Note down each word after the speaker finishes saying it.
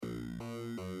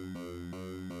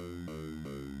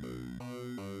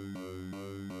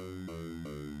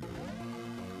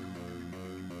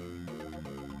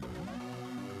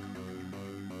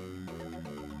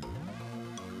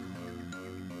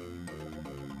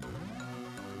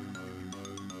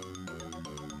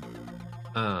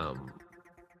Um,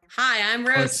 Hi, I'm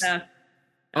Rosa.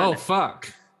 oh,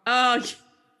 fuck. Oh,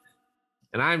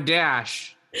 And I'm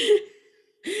Dash.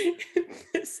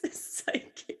 this is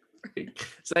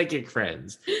Psychic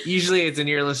Friends. Usually it's in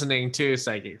you're listening to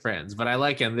Psychic Friends, but I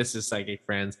like him. This is Psychic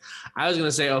Friends. I was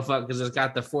gonna say oh fuck because it's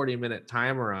got the 40-minute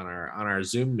timer on our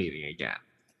Zoom meeting again.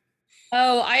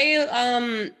 Oh,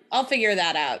 I'll figure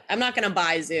that out. I'm not gonna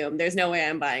buy Zoom. There's no way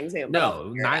I'm buying Zoom.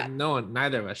 No,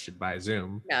 neither of us should buy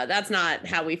Zoom. No, that's not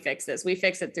how we fix this. We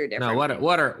fix it through different. No,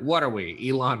 what are we?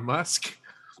 Elon Musk?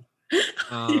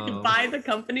 Buy the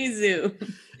company Zoom.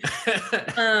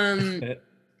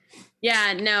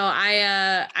 Yeah, no,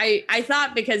 I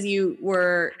thought because you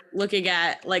were looking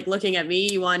at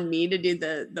me, you wanted me to do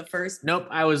the first. Nope,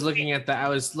 I was looking at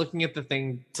the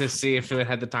thing to see if it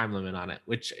had the time limit on it,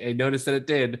 which I noticed that it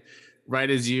did. Right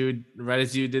as you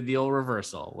did the old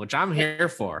reversal, which I'm here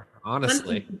for,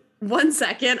 honestly. One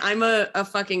second, I'm a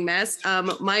fucking mess.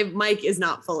 My mic is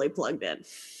not fully plugged in.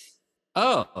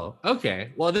 Oh,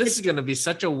 okay. Well, this is going to be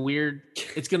such a weird.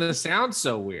 It's going to sound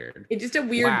so weird. It's just a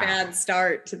weird, bad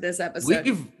start to this episode.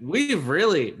 We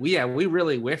really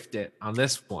whiffed it on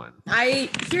this one.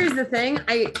 Here's the thing.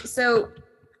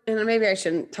 And maybe I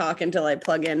shouldn't talk until I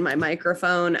plug in my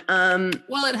microphone.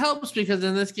 Well, it helps because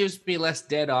then this gives me less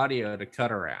dead audio to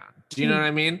cut around. Do you know what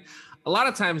I mean? A lot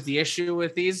of times the issue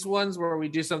with these ones where we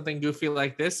do something goofy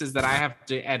like this is that I have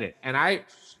to edit, and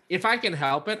if I can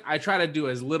help it, I try to do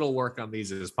as little work on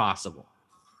these as possible.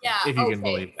 Yeah, if you can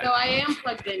believe that. So I am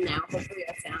plugged in now. Hopefully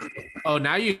that sounds good. Oh,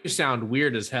 now you sound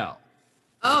weird as hell.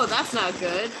 Oh, that's not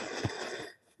good.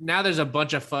 Now there's a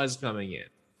bunch of fuzz coming in.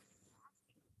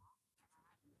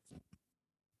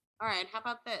 All right, how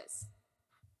about this?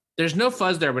 There's no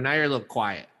fuzz there, but now you're a little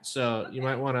quiet. So you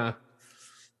might want to.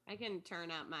 I can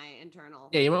turn up my internal.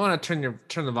 Yeah, you might want to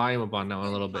turn the volume up on that one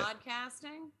a little bit.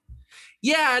 Podcasting?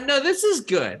 Yeah, no, this is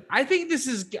good. I think this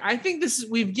is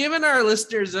we've given our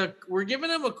listeners we're giving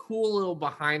them a cool little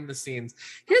behind the scenes.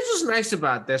 Here's what's nice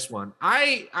about this one.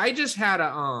 I just had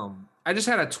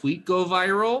a tweet go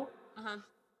viral.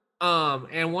 Uh-huh.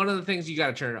 And one of the things you got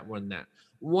to turn it up more than that.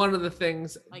 One of the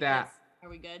things like that this. Are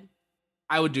we good?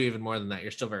 I would do even more than that.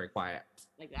 You're still very quiet.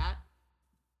 Like that?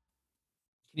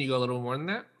 Can you go a little more than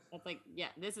that? That's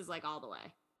this is like all the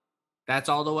way. That's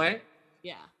all the way?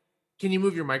 Yeah. Can you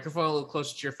move your microphone a little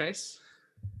closer to your face?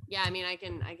 Yeah, I mean, I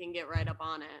can get right up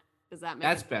on it. Does that make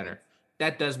That's better.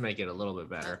 That does make it a little bit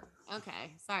better.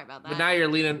 Okay, sorry about that. But now you're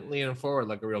leaning forward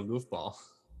like a real goofball.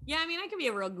 Yeah, I mean, I can be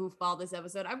a real goofball this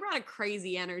episode. I brought a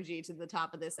crazy energy to the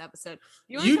top of this episode.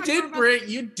 You did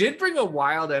bring a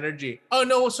wild energy. Oh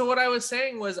no! So what I was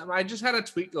saying was, I just had a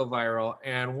tweet go viral,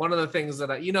 and one of the things that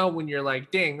when you're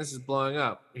like, "Dang, this is blowing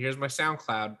up." Here's my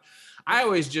SoundCloud. I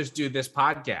always just do this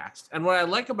podcast. And what I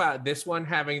like about this one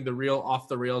having the real off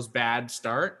the rails bad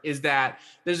start is that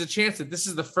there's a chance that this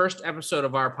is the first episode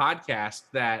of our podcast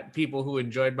that people who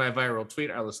enjoyed my viral tweet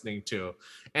are listening to.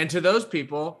 And to those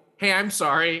people, hey, I'm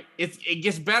sorry. It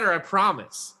gets better, I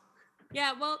promise.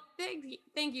 Yeah, well, thank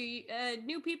you.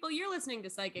 New people, you're listening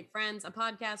to Psychic Friends, a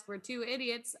podcast where two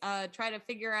idiots try to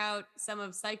figure out some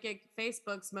of Psychic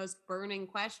Facebook's most burning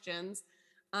questions.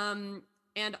 And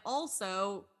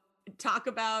also talk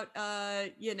about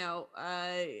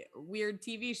weird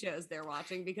TV shows they're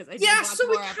watching because I did watch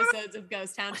more episodes of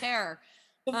Ghost Town Terror.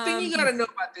 The thing you got to know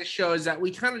about this show is that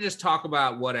we kind of just talk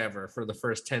about whatever for the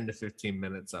first 10 to 15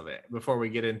 minutes of it before we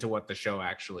get into what the show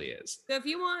actually is. So if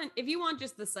you want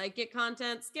just the psychic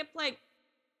content, skip like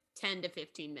 10 to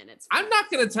 15 minutes. I'm not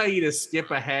going to tell you to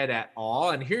skip ahead at all,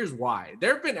 and here's why.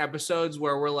 There have been episodes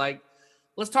where we're like,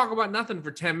 let's talk about nothing for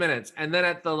 10 minutes. And then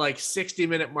at the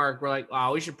 60-minute mark, we're like,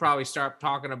 oh, we should probably start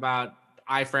talking about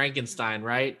I, Frankenstein,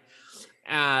 right?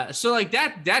 So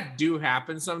that do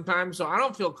happen sometimes. So I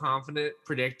don't feel confident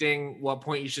predicting what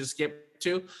point you should skip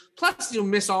to. Plus, you'll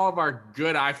miss all of our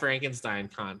good I, Frankenstein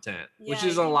content, which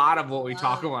is a lot of what we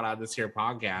talk about on this here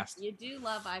podcast. You do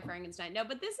love I, Frankenstein. No,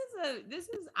 but this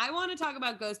is I want to talk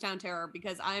about Ghost Town Terror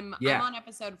because I'm on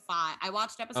episode 5. I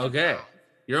watched episode 5.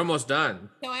 You're almost done.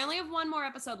 So I only have one more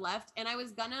episode left, and I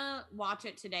was gonna watch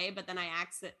it today, but then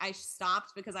I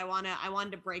stopped because I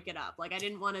wanted to break it up. Like I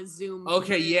didn't want to zoom.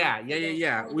 Okay,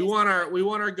 yeah. We want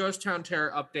our Ghost Town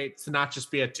Terror updates to not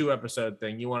just be a 2-episode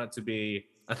thing. You want it to be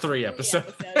a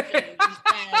 3-episode thing.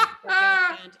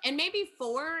 And maybe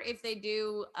 4 if they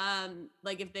do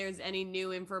if there's any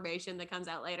new information that comes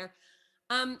out later.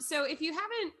 So if you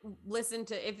haven't listened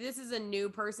to, if this is a new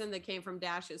person that came from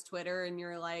Dash's Twitter and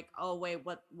you're like, oh wait,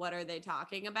 what are they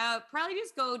talking about? Probably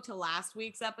just go to last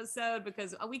week's episode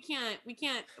because we can't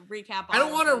recap. I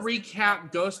don't want to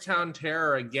recap Ghost Town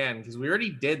Terror again because we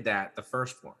already did that the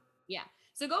first one. Yeah.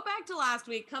 So go back to last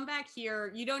week, come back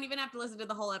here. You don't even have to listen to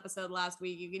the whole episode last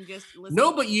week. You can just listen.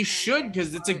 No, but you should,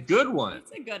 because it's a good one.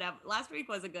 It's a good last week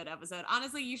was a good episode.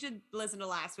 Honestly, you should listen to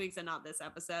last week's and not this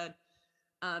episode.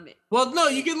 Well, no,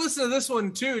 you can listen to this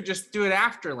one too. Just do it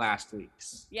after last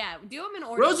week's. Yeah, do them in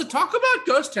order. Rosa, talk about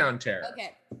Ghost Town Terror.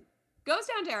 Okay.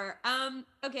 Ghost Town Terror.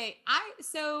 Okay.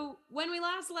 So when we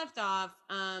last left off,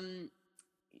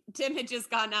 Tim had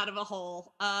just gotten out of a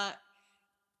hole.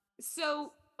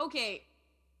 So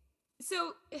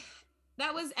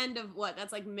that was end of what?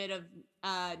 That's like mid of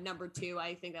number 2.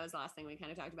 I think that was the last thing we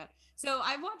kind of talked about. So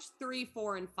I've watched 3,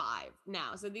 4, and 5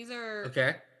 now. So these are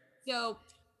okay. So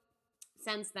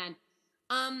since then.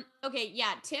 Okay,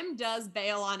 yeah, Tim does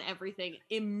bail on everything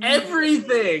immediately.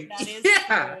 Everything. That is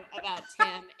true about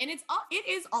Tim. And it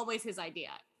is always his idea.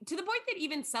 To the point that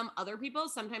even some other people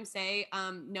sometimes say,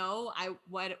 no,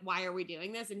 why are we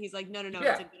doing this? And he's like, no, it's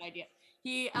a good idea.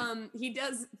 He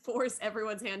does force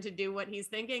everyone's hand to do what he's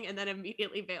thinking and then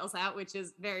immediately bails out, which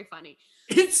is very funny.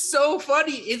 It's so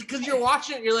funny. It's because you're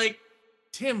watching it, you're like,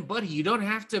 Tim, buddy, you don't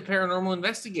have to paranormal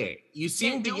investigate. You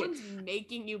seem to one's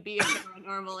making you be a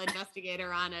paranormal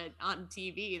investigator on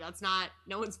TV. That's not.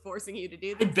 No one's forcing you to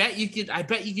do that. I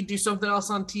bet you could do something else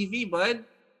on TV, bud.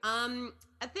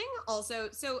 A thing also.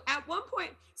 So at one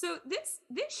point, so this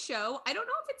show, I don't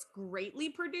know if it's greatly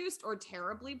produced or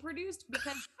terribly produced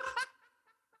because.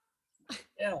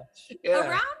 Yeah.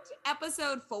 Around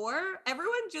episode 4,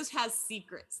 everyone just has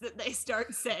secrets that they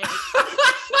start saying.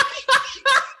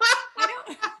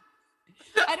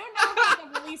 I don't know if like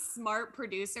a really smart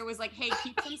producer was like, hey,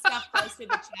 keep some stuff close to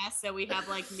the chest so we have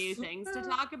like new things to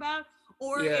talk about.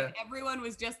 Or if everyone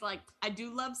was just like, I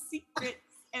do love secrets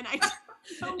and I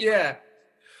yeah.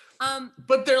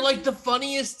 But they're like the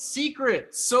funniest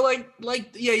secrets. So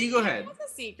like you go ahead.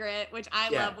 That's a secret, which I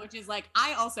love, which is like,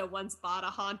 I also once bought a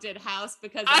haunted house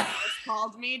because a house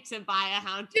called me to buy a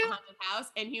haunted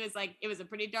house. And he was like, it was a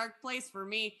pretty dark place for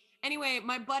me. Anyway,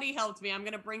 my buddy helped me. I'm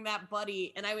going to bring that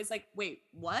buddy. And I was like, wait,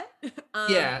 what?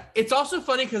 Yeah. It's also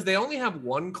funny because they only have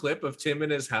one clip of Tim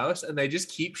in his house and they just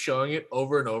keep showing it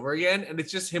over and over again. And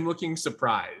it's just him looking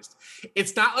surprised.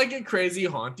 It's not like a crazy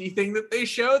haunty thing that they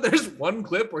show. There's one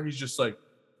clip where he's just like,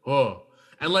 oh,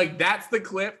 and like, that's the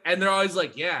clip. And they're always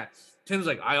like, yeah. Tim's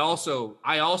like, I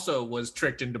also was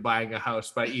tricked into buying a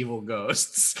house by evil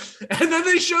ghosts. And then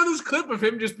they show this clip of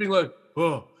him just being like,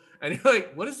 oh. And you're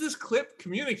like, what is this clip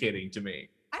communicating to me?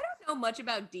 I don't know much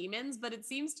about demons, but it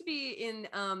seems to be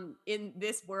in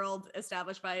this world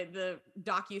established by the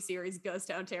docuseries Ghost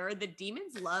Town Terror, the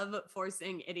demons love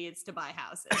forcing idiots to buy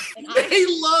houses. And they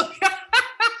love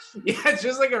yeah, it's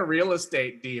just like a real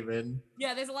estate demon.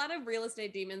 Yeah, there's a lot of real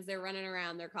estate demons. They're running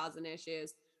around, they're causing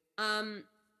issues.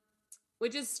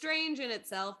 Which is strange in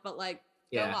itself, but like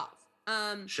go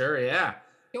off. Sure, yeah.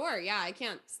 Sure, yeah, I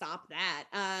can't stop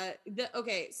that.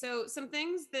 Okay, so some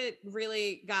things that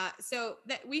really got, so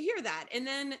that we hear that, and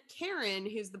then Karen,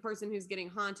 who's the person who's getting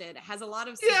haunted, has a lot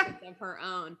of secrets of her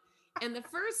own. And the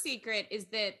first secret is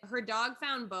that her dog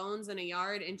found bones in a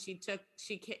yard, and she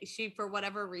for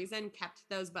whatever reason kept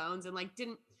those bones and like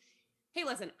didn't. Hey,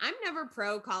 listen, I'm never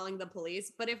pro calling the police,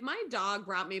 but if my dog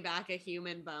brought me back a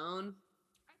human bone,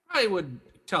 I would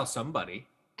tell somebody.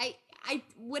 I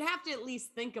would have to at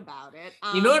least think about it.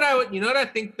 You know what I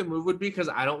think the move would be, because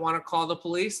I don't want to call the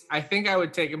police. I think I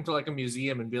would take him to like a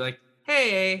museum and be like,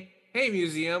 hey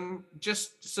museum,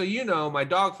 just so you know, my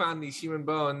dog found these human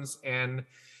bones, and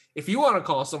if you want to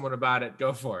call someone about it,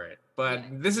 go for it. But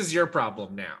this is your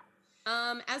problem now.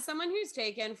 As someone who's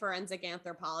taken forensic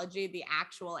anthropology, the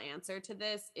actual answer to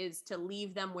this is to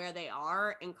leave them where they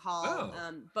are and call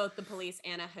both the police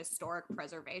and a historic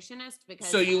preservationist. Because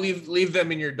so you leave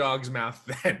them in your dog's mouth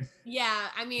then. Yeah,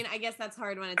 I mean, I guess that's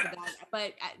hard when it's a dog,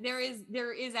 but there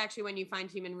is actually, when you find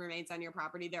human remains on your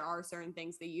property, there are certain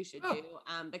things that you should do,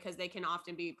 because they can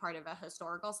often be part of a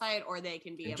historical site or they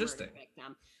can be a murder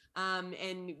victim.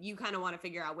 And you kind of want to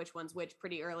figure out which one's which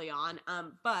pretty early on.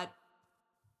 But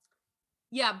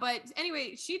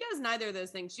anyway, she does neither of those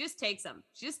things. She just takes them.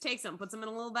 Puts them in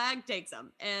a little bag, takes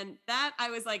them. And that, I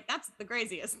was like, that's the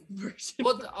craziest version.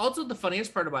 Well, also the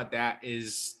funniest part about that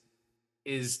is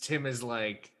Tim is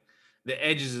like, the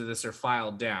edges of this are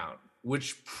filed down,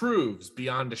 which proves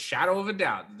beyond a shadow of a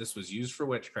doubt that this was used for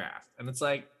witchcraft. And it's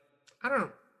like, I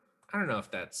don't know if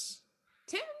that's...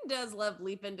 Tim does love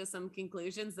leap into some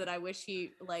conclusions that I wish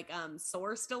he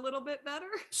sourced a little bit better.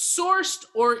 Sourced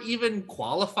or even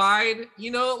qualified,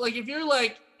 like if you're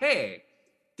like, hey,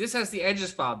 this has the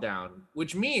edges filed down,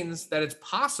 which means that it's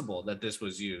possible that this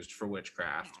was used for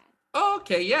witchcraft. Yeah. Oh,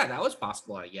 okay, yeah, that was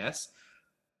possible, I guess.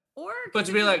 Or but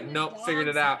to be like, nope, figured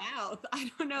it out. I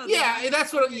don't know. Yeah,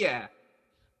 that's what. Yeah.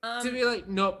 To be like,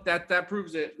 nope, that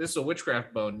proves it. This is a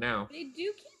witchcraft bone now. They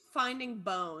do keep finding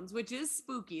bones, which is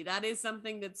spooky. That is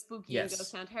something that's spooky in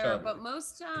Ghost Town Terror. Totally. But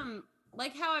most,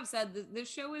 like how I've said, this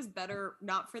show is better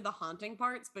not for the haunting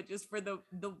parts, but just for the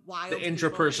wild, the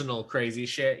interpersonal crazy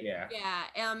shit. Yeah.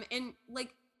 Yeah. And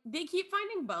like they keep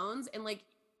finding bones, and like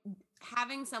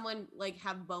having someone like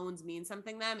have bones mean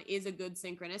something to them is a good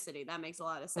synchronicity. That makes a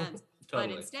lot of sense. Totally.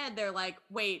 But instead they're like,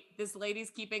 wait, this lady's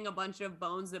keeping a bunch of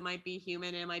bones that might be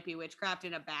human and it might be witchcraft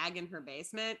in a bag in her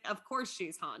basement. Of course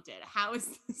she's haunted. How is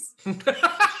this?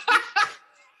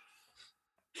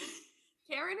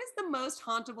 Karen is the most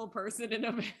hauntable person in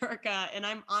America, and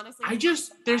I'm honestly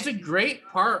there's a great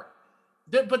part.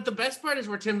 But the best part is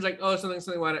where Tim's like, oh,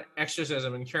 something about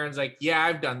exorcism, and Karen's like, yeah,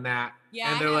 I've done that.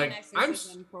 Yeah, and they're like,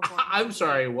 I'm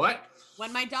sorry, what?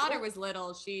 When my daughter was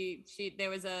little, there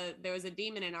was a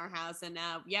demon in our house, and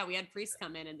yeah, we had priests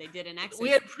come in and they did an exorcism. We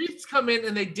had priests come in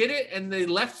and they did it, and they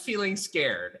left feeling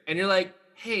scared. And you're like,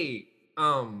 hey,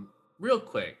 real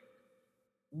quick,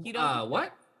 you don't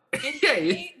what? Yeah,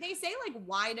 they say like,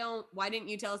 why didn't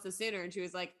you tell us this sooner? And she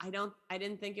was like, I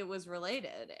didn't think it was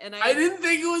related. And I didn't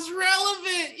think it was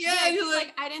relevant. Yeah, you're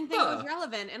like, I didn't think it was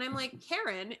relevant. And I'm like,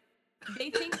 Karen, they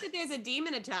think that there's a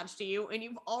demon attached to you, and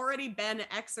you've already been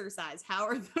exorcised. How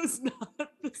are those not?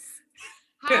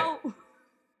 How?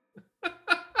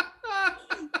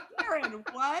 Karen,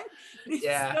 what? It's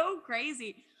so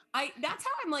crazy. That's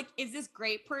how I'm like, is this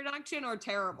great production or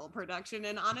terrible production?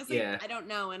 And honestly, I don't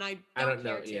know. And I don't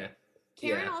care. Yeah.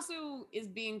 Karen also is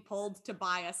being pulled to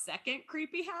buy a second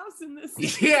creepy house in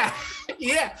this.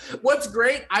 Yeah. What's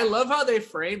great, I love how they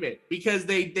frame it, because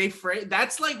they frame,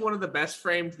 that's like one of the best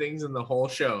framed things in the whole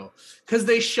show, because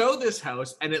they show this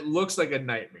house and it looks like a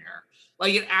nightmare.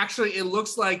 Like it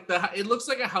looks like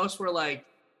a house where like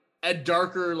a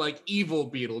darker, like evil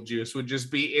Beetlejuice would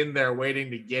just be in there waiting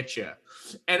to get you.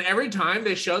 And every time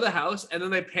they show the house and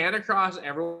then they pan across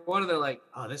everyone and they're like,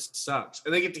 oh, this sucks.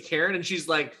 And they get to Karen and she's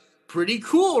like, pretty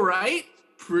cool, right?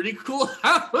 Pretty cool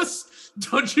house.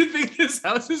 Don't you think this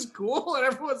house is cool? And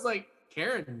everyone's like,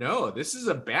 Karen, no, this is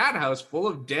a bad house full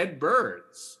of dead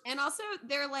birds. And also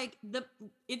they're like,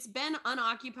 it's been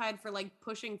unoccupied for like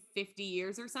pushing 50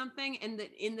 years or something. And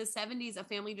in the 70s, a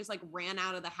family just like ran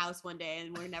out of the house one day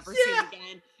and were never seen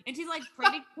again. And she's like,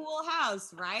 pretty cool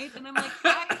house, right? And I'm like,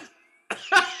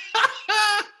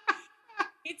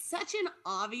 it's such an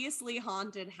obviously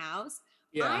haunted house.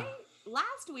 Yeah.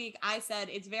 Last week I said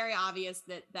it's very obvious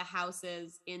that the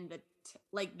houses in the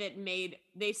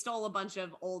they stole a bunch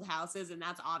of old houses, and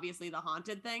that's obviously the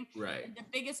haunted thing. Right. And the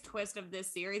biggest twist of this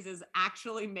series is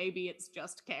actually maybe it's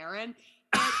just Karen.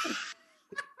 And,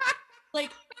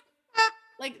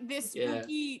 like this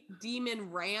spooky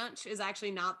demon ranch is actually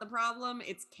not the problem.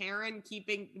 It's Karen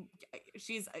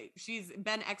she's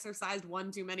been exorcised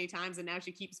one too many times, and now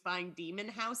she keeps buying demon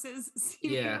houses.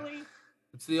 Seemingly. Yeah.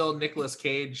 It's the old Nicolas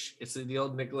Cage. It's the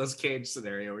old Nicolas Cage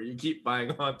scenario where you keep buying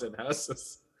haunted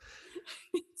houses.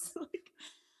 It's like,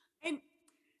 and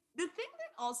the thing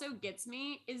that also gets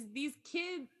me is these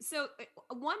kids. So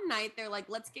one night they're like,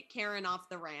 let's get Karen off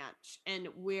the ranch and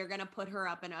we're going to put her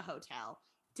up in a hotel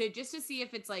to see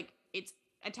if it's like, it's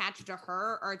attached to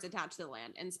her or it's attached to the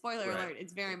land. And spoiler alert,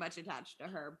 it's very much attached to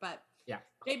her, but yeah,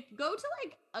 they go to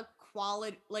like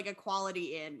a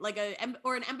quality inn,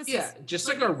 or an embassy. Yeah. Just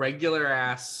like a regular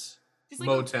ass just like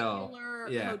motel.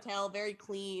 Hotel, very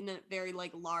clean, very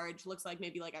like large, looks like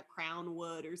maybe like a Crown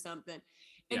Wood or something.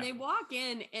 And they walk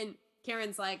in and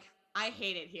Karen's like, I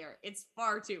hate it here. It's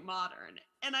far too modern.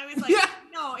 And I was like,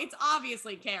 no, it's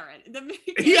obviously Karen. I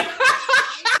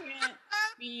can't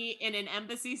be in an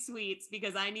embassy suites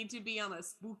because I need to be on a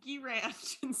spooky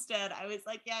ranch instead. I was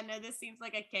like, yeah, no, this seems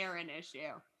like a Karen issue.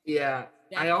 Yeah.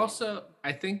 Definitely.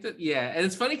 I think that, and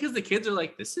it's funny because the kids are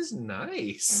like, this is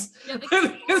nice. Yeah, the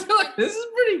kids are like, this is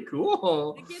pretty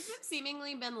cool. The kids have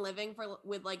seemingly been living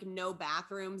with like no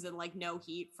bathrooms and like no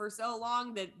heat for so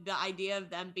long that the idea of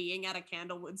them being at a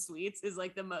Candlewood Suites is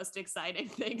like the most exciting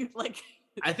thing. Like,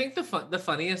 I think the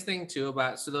funniest thing too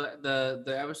about the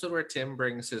episode where Tim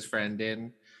brings his friend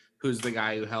in, who's the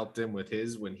guy who helped him with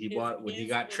when he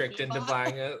got tricked into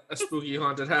buying a spooky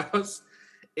haunted house,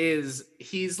 is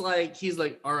he's like,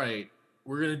 all right,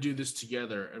 we're gonna do this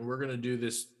together and we're gonna do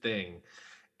this thing.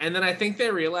 And then I think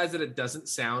they realize that it doesn't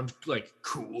sound like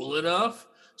cool enough.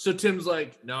 So Tim's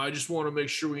like, no, I just want to make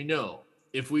sure we know,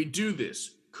 if we do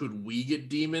this, could we get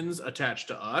demons attached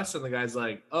to us? And the guy's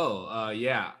like,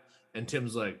 yeah. And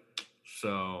Tim's like,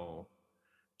 so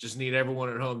just need everyone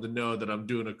at home to know that I'm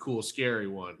doing a cool, scary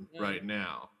one right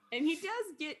now. And he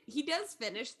does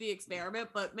finish the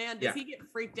experiment, but man, does he get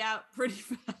freaked out pretty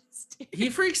fast. He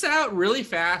freaks out really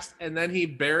fast, and then he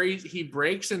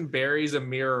breaks and buries a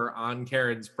mirror on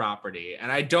Karen's property.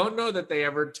 And I don't know that they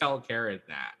ever tell Karen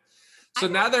that. So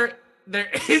now there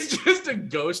is just a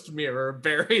ghost mirror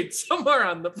buried somewhere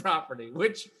on the property,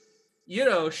 which,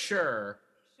 sure.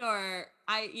 Sure.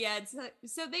 It's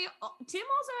so Tim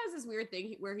also has this weird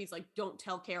thing where he's like, don't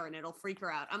tell Karen, it'll freak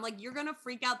her out. I'm like, you're gonna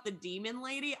freak out the demon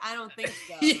lady? I don't think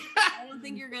so. Yeah. I don't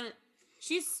think you're gonna.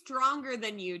 She's stronger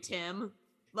than you, Tim.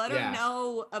 Let her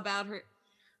know about her.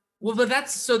 Well, but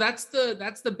that's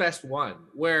the best one,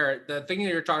 where the thing that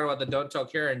you're talking about, the don't tell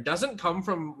Karen, doesn't come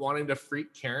from wanting to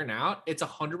freak Karen out. It's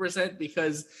 100%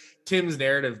 because Tim's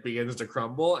narrative begins to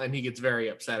crumble and he gets very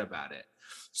upset about it.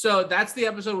 So that's the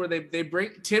episode where they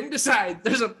bring Tim decides.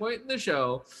 There's a point in the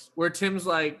show where Tim's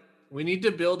like, we need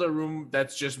to build a room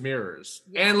that's just mirrors.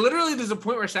 Yeah. And literally there's a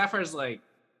point where Sapphire's like,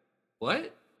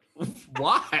 what?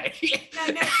 Why?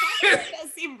 Sapphire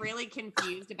does seem really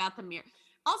confused about the mirror.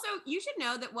 Also, you should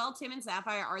know that while Tim and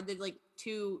Sapphire are the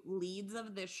two leads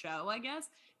of this show, I guess,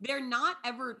 they're not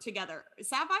ever together.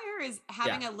 Sapphire is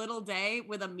having a little day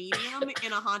with a medium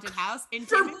in a haunted house. And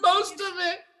for most of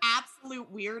it.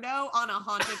 Absolute weirdo on a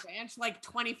haunted ranch,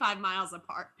 25 miles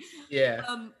apart. Yeah.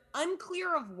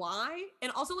 Unclear of why.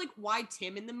 And also why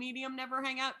Tim and the medium never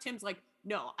hang out. Tim's like,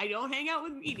 no, I don't hang out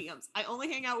with mediums. I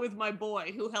only hang out with my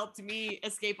boy who helped me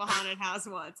escape a haunted house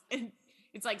once. And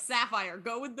it's like, Sapphire,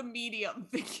 go with the medium.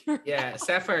 Yeah,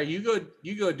 Sapphire, you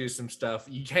go do some stuff.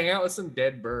 You hang out with some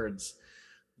dead birds.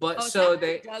 But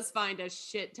Sapphire does find a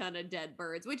shit ton of dead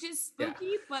birds, which is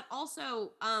spooky, but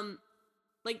also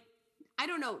I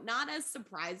don't know, not as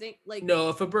surprising. No,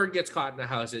 if a bird gets caught in a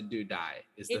house, it do die.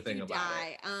 Is the thing about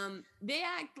it. They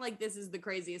act like this is the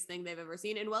craziest thing they've ever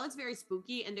seen, and while it's very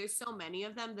spooky, and there's so many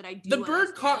of them that I do. The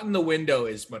bird caught in the window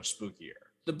is much spookier.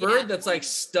 The bird that's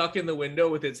stuck in the window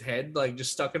with its head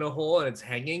just stuck in a hole and it's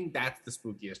hanging, that's the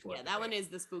spookiest one. Yeah, that one is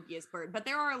the spookiest bird. But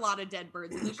there are a lot of dead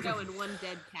birds in the show and one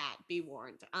dead cat, be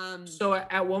warned. So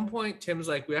at one point, Tim's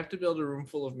like, we have to build a room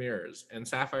full of mirrors. And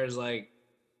Sapphire's like,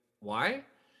 why?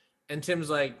 And Tim's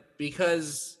like,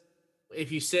 because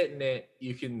if you sit in it,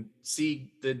 you can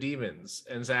see the demons.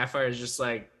 And Sapphire's just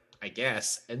like, I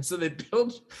guess. And so they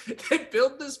build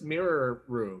this mirror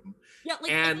room. Yeah,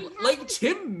 and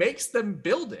Tim makes them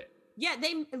build it. Yeah,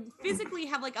 they physically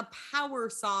have a power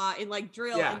saw and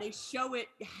drill, and they show it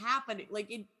happening.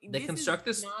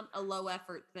 This not a low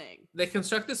effort thing. They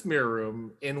construct this mirror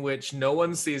room in which no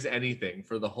one sees anything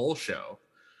for the whole show.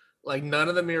 None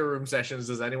of the mirror room sessions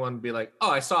does anyone be like,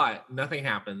 oh, I saw it. Nothing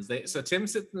happens. So Tim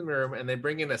sits in the mirror room and they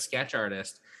bring in a sketch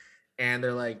artist, and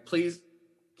they're like, please.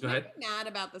 Go ahead. I'm mad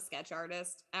about the sketch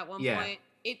artist at one point.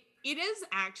 It has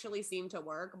actually seemed to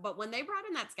work, but when they brought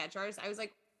in that sketch artist, I was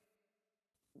like,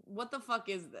 what the fuck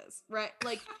is this? Right?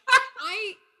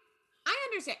 I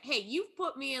understand. Hey, you've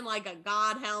put me in a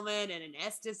God helmet and an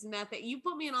Estes method. You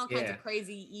put me in all kinds of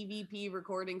crazy EVP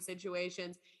recording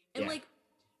situations. And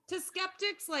to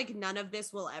skeptics, none of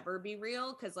this will ever be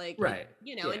real. Cause right.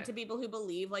 And to people who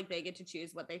believe they get to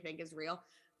choose what they think is real.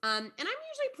 And I'm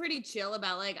usually pretty chill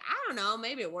about I don't know,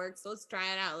 maybe it works. Let's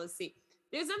try it out. Let's see.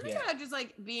 There's something about just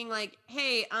being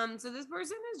hey, so this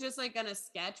person is just gonna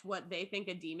sketch what they think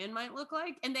a demon might look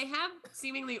like. And they have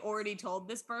seemingly already told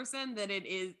this person that it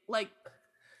is that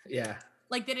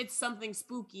it's something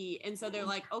spooky. And so they're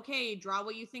like, okay, draw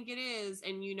what you think it is.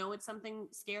 And it's something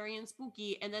scary and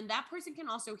spooky. And then that person can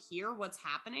also hear what's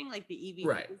happening, the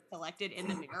EVP is collected in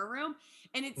the mirror room.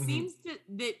 And it seems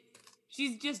that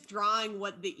she's just drawing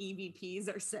what the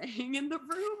EVPs are saying in the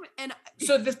room. And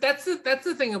so that's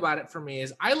the thing about it for me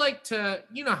is I like to,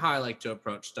 how I like to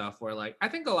approach stuff where I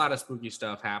think a lot of spooky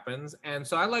stuff happens. And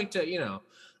so I like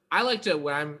to,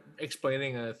 when I'm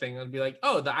explaining a thing, I'd be like,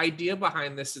 oh, the idea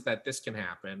behind this is that this can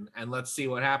happen and let's see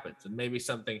what happens. And maybe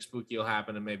something spooky will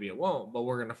happen and maybe it won't, but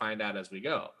we're going to find out as we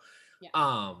go.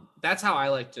 Yeah. That's how I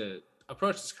like to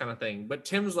approach this kind of thing. But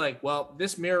Tim's like, well,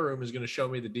 this mirror room is going to show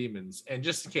me the demons, and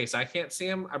just in case I can't see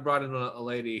them, I brought in a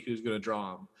lady who's going to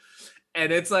draw them.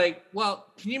 And it's like, well,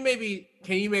 can you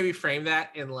maybe frame that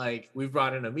in we've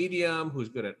brought in a medium who's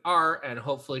good at art, and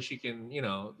hopefully she can,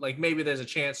 maybe there's a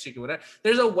chance she can whatever.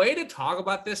 There's a way to talk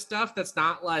about this stuff that's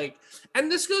not and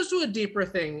this goes to a deeper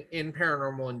thing in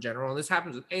paranormal in general, and this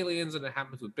happens with aliens and it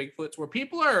happens with Bigfoots, where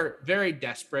people are very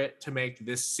desperate to make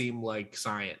this seem like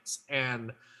science.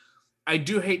 And I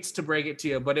do hate to break it to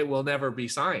you, but it will never be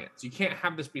science. You can't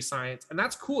have this be science. And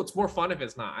that's cool. It's more fun if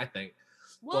it's not, I think.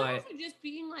 Well, also just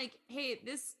being hey,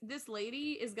 this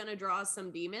lady is going to draw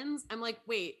some demons. I'm like,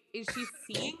 wait, is she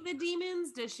seeing the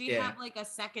demons? Does she have a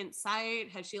second sight?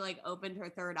 Has she opened her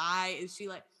third eye? Is she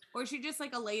Or is she just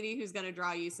like a lady who's going to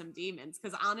draw you some demons?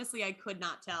 Because honestly, I could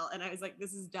not tell. And I was like,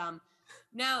 this is dumb.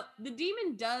 Now, the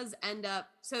demon does end up,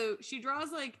 so she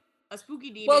draws like a spooky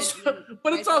demon. Well,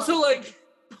 but it's also like,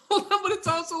 hold on, but it's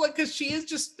also like, because she is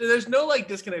just, there's no like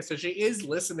disconnect. So she is she's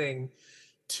listening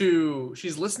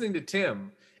to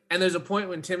Tim. And there's a point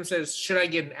when Tim says, should I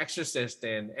get an exorcist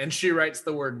in? And she writes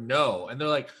the word no. And they're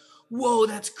like, whoa,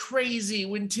 that's crazy.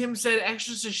 When Tim said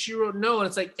exorcist, she wrote no. And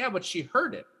it's like, yeah, but she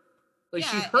heard it. Like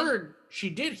she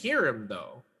did hear him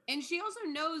though. And she also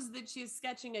knows that she's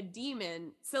sketching a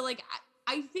demon. So like,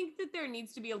 I think that there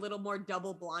needs to be a little more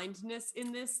double blindness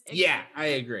in this. Yeah, I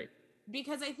agree.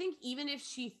 Because I think even if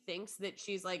she thinks that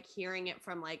she's like hearing it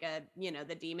from like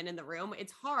the demon in the room,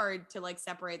 it's hard to like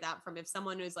separate that from if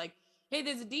someone who's like, hey,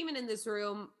 there's a demon in this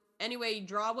room. Anyway,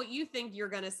 draw what you think you're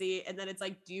going to see. And then it's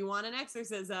like, do you want an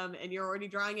exorcism? And you're already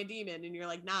drawing a demon and you're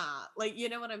like, nah, like, you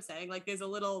know what I'm saying? Like there's a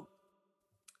little,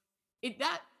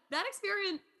 that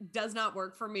experience does not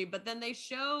work for me. But then they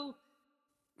show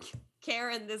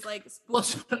Karen this like so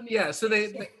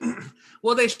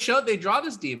they draw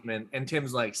this demon and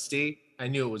Tim's like, see, I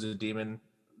knew it was a demon.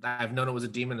 I've known it was a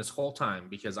demon this whole time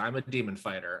because I'm a demon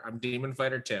fighter. I'm demon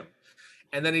fighter Tim.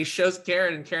 And then he shows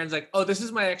Karen and Karen's like, oh, this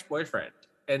is my ex-boyfriend.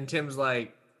 And Tim's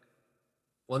like,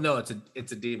 well, no, it's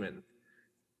a demon.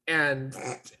 And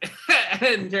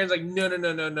Karen's like, no.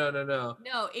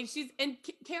 No, and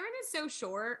Karen is so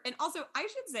short. And also I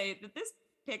should say that this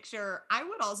picture, I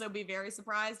would also be very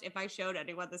surprised if I showed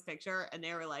anyone this picture and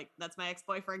they were like, that's my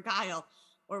ex-boyfriend Kyle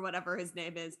or whatever his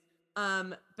name is.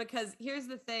 Because here's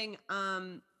the thing,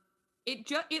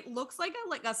 it looks like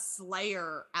a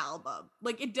Slayer album.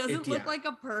 Like it doesn't look like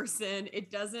a person.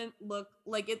 It doesn't look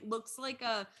like, it looks like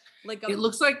a it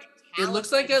looks like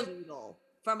a doodle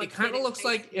from a it kind of looks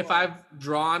like if I've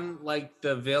drawn like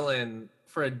the villain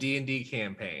for a D&D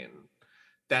campaign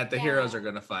that the heroes are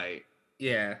gonna fight.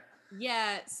 Yeah.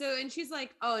 Yeah. So, and she's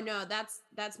like, oh no, that's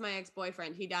my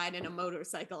ex-boyfriend. He died in a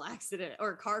motorcycle accident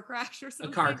or a car crash or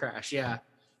something. A car crash. Yeah.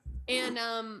 And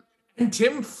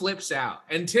Tim flips out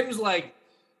and Tim's like,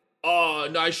 oh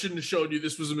no, I shouldn't have showed you,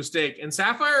 this was a mistake. And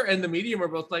Sapphire and the medium are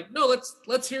both like, no,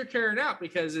 let's hear Karen out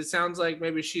because it sounds like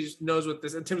maybe she knows what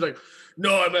this. And Tim's like,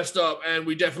 no, I messed up and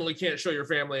we definitely can't show your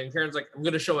family. And Karen's like, I'm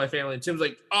gonna show my family. And Tim's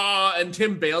like, and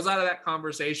Tim bails out of that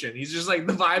conversation. He's just like,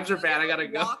 the vibes are bad, I gotta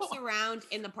go. Walks around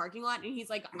in the parking lot and he's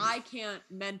like, I can't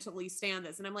mentally stand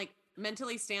this. And I'm like,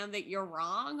 mentally stand that you're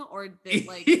wrong or that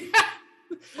like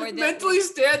or that, mentally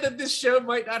stand that this show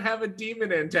might not have a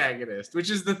demon antagonist, which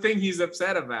is the thing he's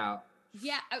upset about.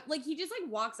 Yeah, like he just like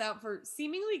walks out for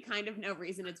seemingly kind of no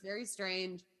reason. It's very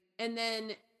strange. And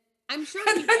then I'm sure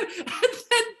and then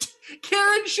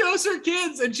Karen shows her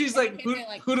kids and she's like, who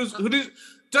does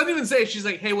doesn't even say, she's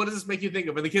like, hey, what does this make you think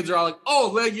of? And the kids are all like,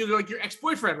 oh, you're like your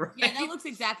ex-boyfriend, right? Yeah, that looks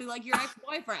exactly like your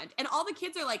ex-boyfriend. And all the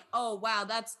kids are like, oh wow,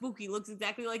 that's spooky, looks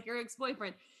exactly like your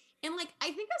ex-boyfriend. And like,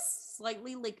 I think a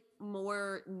slightly like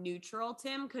more neutral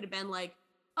Tim could have been like,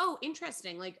 oh,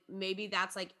 interesting. Like maybe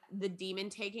that's like the demon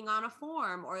taking on a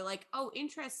form, or like, oh,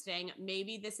 interesting.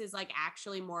 Maybe this is like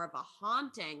actually more of a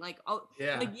haunting. Like, oh,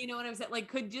 yeah. Like, you know what I'm saying? Like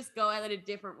could just go at a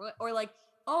different, or like,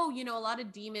 oh, you know, a lot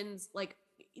of demons, like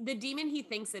the demon he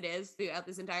thinks it is throughout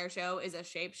this entire show is a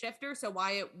shapeshifter. So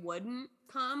why it wouldn't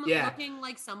come looking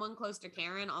like someone close to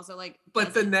Karen also like,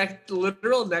 but the next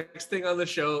thing on the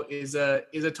show is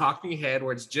a talking head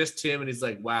where it's just Tim and he's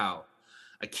like, wow,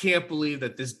 I can't believe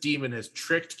that this demon has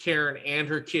tricked Karen and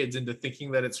her kids into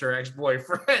thinking that it's her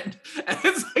ex-boyfriend. And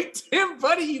it's like, Tim,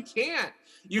 buddy,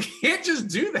 you can't just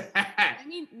do that. I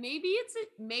mean, maybe it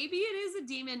is a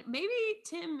demon. Maybe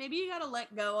Tim, maybe you gotta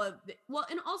let go of well,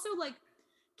 and also like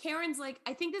Karen's like,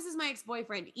 I think this is my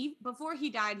ex-boyfriend. Before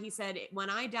he died, he said, when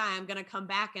I die, I'm going to come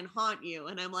back and haunt you.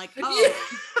 And I'm like, oh.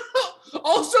 Yeah.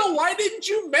 Also, why didn't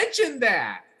you mention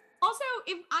that? Also,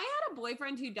 if I had a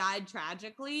boyfriend who died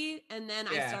tragically and then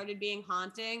I started being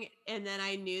haunting and then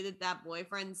I knew that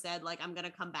boyfriend said, like, I'm going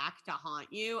to come back to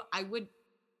haunt you, I would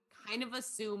kind of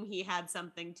assume he had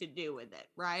something to do with it,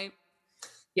 right?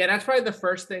 Yeah, that's probably the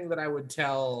first thing that I would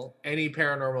tell any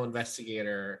paranormal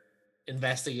investigator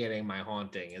investigating my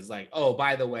haunting is like, oh,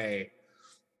 by the way,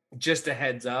 just a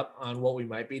heads up on what we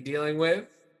might be dealing with.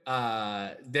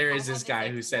 There is this guy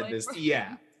who said this.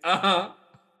 Yeah.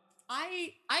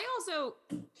 I also,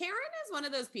 Karen is one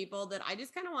of those people that I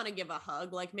just kind of want to give a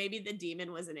hug. Like maybe the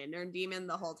demon was an inner demon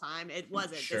the whole time. It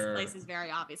wasn't. Sure. This place is very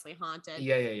obviously haunted.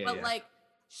 Yeah. But like,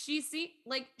 she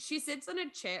sits in a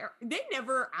chair. They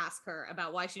never ask her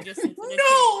about why she just sits in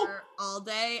a chair all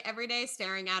day, every day,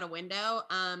 staring out a window.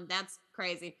 That's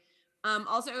crazy.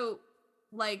 Also,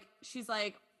 like, she's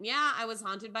like, yeah, I was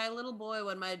haunted by a little boy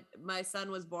when my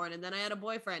son was born, and then I had a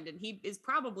boyfriend, and he is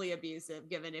probably abusive,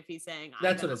 given if he's saying I'm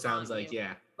That's what gonna it sounds haunt like. you.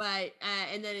 Yeah. But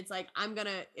and then it's like and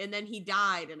then he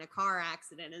died in a car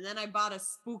accident, and then I bought a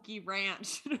spooky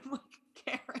ranch, and I'm like,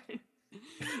 Karen.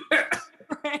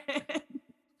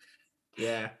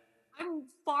 Yeah. I'm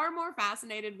far more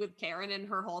fascinated with Karen and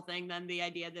her whole thing than the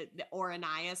idea that the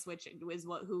Oranias, which is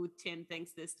who Tim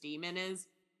thinks this demon is.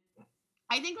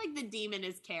 I think like the demon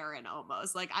is Karen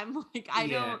almost. Like I'm like I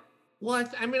don't. Well,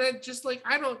 I mean, I just like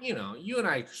I don't. You and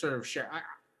I sort of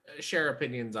share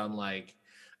opinions on like.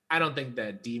 I don't think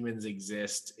that demons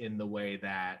exist in the way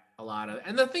that a lot of.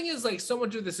 And the thing is, like, so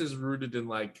much of this is rooted in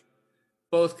like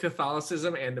both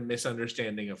Catholicism and a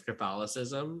misunderstanding of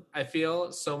Catholicism. I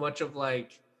feel so much of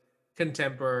like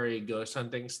contemporary ghost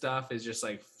hunting stuff is just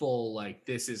like full like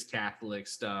this is Catholic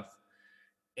stuff,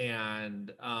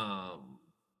 and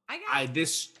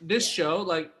this show,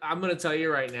 like, I'm gonna tell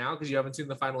you right now because you haven't seen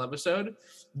the final episode.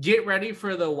 Get ready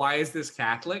for the why is this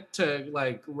Catholic to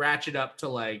like ratchet up to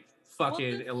like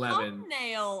fucking the 11.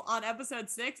 Thumbnail on episode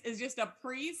 6 is just a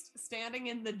priest standing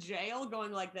in the jail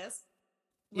going like this.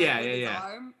 Like, with his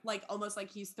arm, like almost like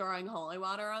he's throwing holy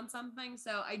water on something.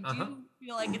 So I do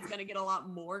feel like it's gonna get a lot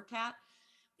more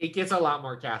It gets a lot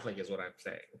more Catholic, is what I'm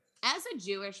saying. As a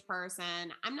Jewish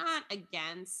person, I'm not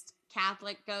against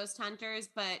Catholic ghost hunters,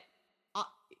 but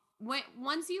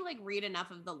once you like read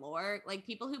enough of the lore, like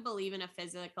people who believe in a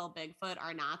physical Bigfoot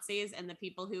are Nazis, and the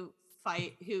people who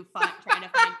fight trying to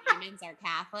find demons are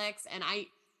Catholics. And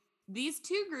these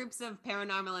two groups of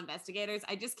paranormal investigators,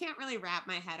 I just can't really wrap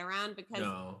my head around, because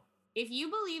if you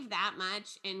believe that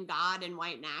much in God and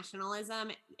white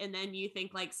nationalism, and then you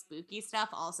think like spooky stuff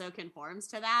also conforms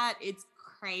to that, it's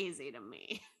crazy to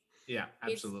me. Yeah,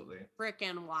 absolutely. It's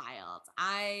freaking wild.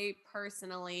 I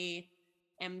personally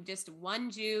am just one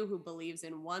Jew who believes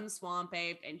in one swamp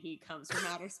ape, and he comes from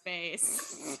outer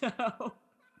space. So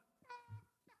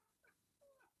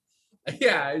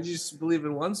yeah, I just believe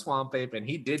in one swamp ape, and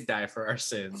he did die for our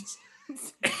sins.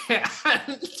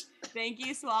 Thank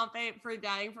you, swamp ape, for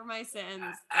dying for my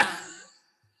sins.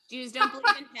 Jews don't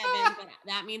believe in heaven, but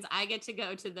that means I get to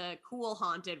go to the cool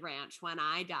haunted ranch when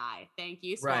I die. Thank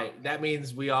you, swamp Right. That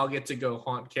means we all get to go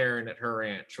haunt Karen at her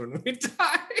ranch when we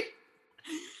die.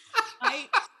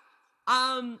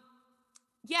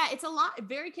 Yeah, it's a lot,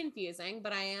 very confusing,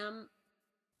 but I am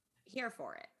here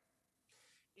for it.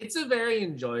 It's a very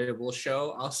enjoyable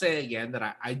show. I'll say again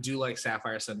that I do like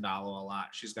Sapphire Sandalo a lot.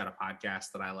 She's got a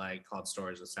podcast that I like called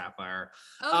Stories with Sapphire.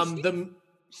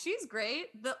 She's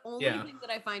great. The only thing that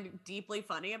I find deeply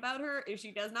funny about her is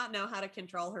she does not know how to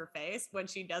control her face when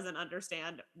she doesn't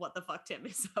understand what the fuck Tim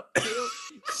is up to.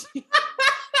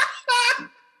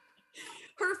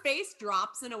 Her face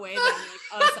drops in a way that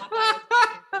I'm like, Sapphire's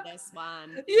for this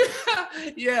one.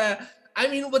 Yeah. I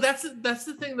mean, well, that's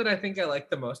the thing that I think I like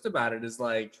the most about it is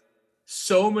like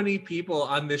so many people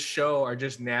on this show are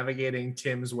just navigating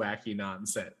Tim's wacky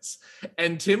nonsense,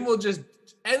 and Tim will just,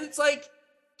 and it's like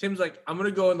Tim's like, I'm gonna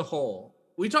go in the hole.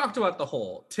 We talked about the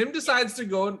hole. Tim decides to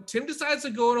go in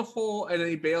a hole, and then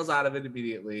he bails out of it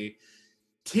immediately.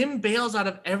 Tim bails out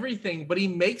of everything, but he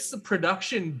makes the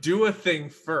production do a thing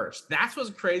first. That's what's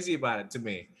crazy about it to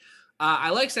me.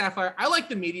 I like Sapphire. I like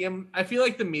The Medium. I feel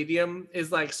like The Medium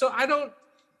is like, so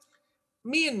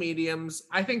me and mediums,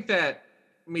 I think that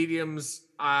mediums,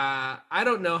 I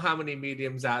don't know how many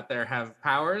mediums out there have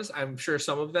powers. I'm sure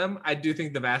some of them. I do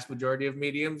think the vast majority of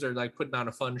mediums are like putting on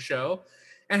a fun show.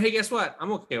 And hey, guess what?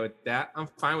 I'm okay with that. I'm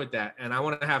fine with that. And I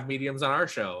want to have mediums on our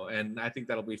show. And I think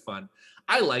that'll be fun.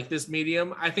 I like this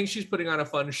medium. I think she's putting on a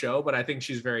fun show, but I think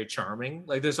she's very charming.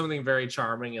 Like there's something very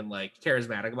charming and like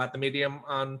charismatic about the medium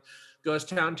on Ghost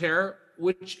Town Terror,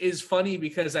 which is funny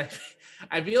because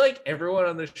I feel like everyone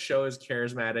on the show is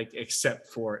charismatic except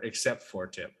for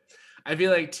Tim. I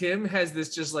feel like Tim has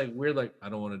this just like weird, like, I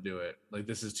don't want to do it. Like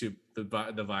this is too, the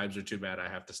vibes are too bad. I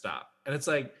have to stop. And it's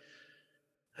like,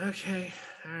 okay,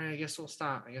 all right, I guess we'll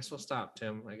stop,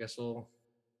 Tim. I guess we'll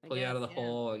pull you out of the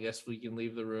hole. I guess we can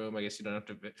leave the room. I guess you don't have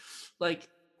to, like,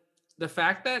 the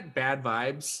fact that bad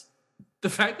vibes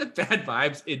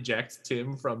ejects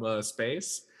Tim from a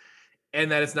space, and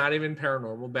that it's not even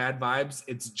paranormal bad vibes,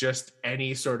 it's just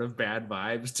any sort of bad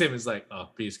vibes. Tim is like, oh,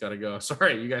 peace, gotta go.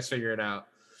 Sorry, you guys figure it out.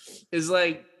 Is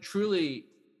like, truly,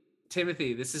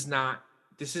 Timothy, this is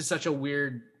a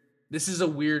weird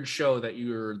show that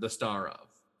you're the star of.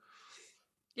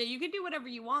 Yeah, you can do whatever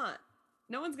you want.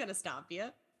 No one's gonna stop you.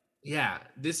 Yeah,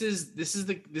 this is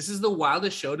the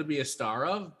wildest show to be a star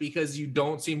of, because you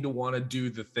don't seem to want to do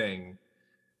the thing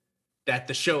that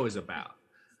the show is about.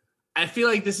 I feel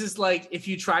like this is like if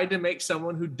you tried to make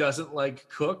someone who doesn't like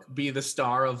cook be the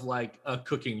star of like a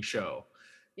cooking show.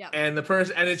 Yeah. And the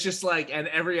person, and it's just like, and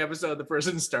every episode the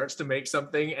person starts to make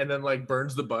something and then like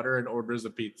burns the butter and orders a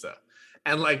pizza.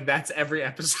 And like that's every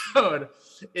episode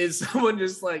is someone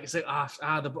just like say,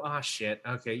 shit.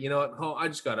 Okay, you know what? Oh, I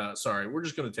just gotta, sorry, we're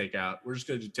just gonna take out. We're just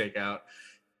gonna do takeout.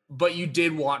 But you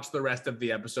did watch the rest of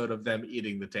the episode of them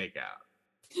eating the takeout.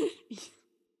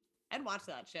 I'd watch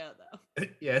that show though.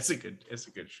 Yeah, it's a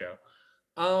good show.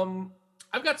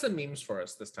 I've got some memes for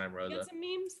us this time, Rosa. You got some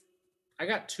memes? I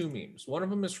got 2 memes. One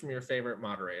of them is from your favorite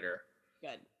moderator.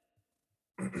 Good.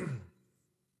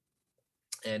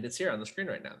 And it's here on the screen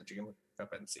right now that you can look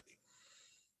up and see.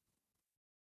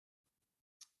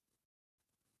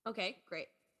 Okay, great.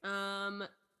 Okay,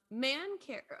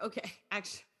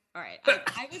 actually, all right.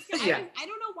 Yeah. I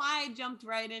don't know why I jumped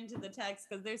right into the text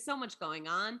because there's so much going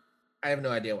on. I have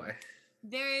no idea why.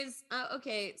 There's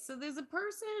okay, so there's a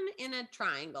person in a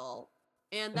triangle,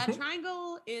 and that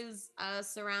triangle is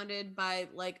surrounded by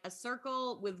like a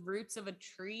circle with roots of a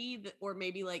tree that, or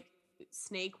maybe like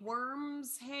snake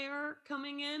worms hair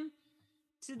coming in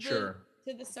to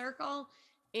the circle.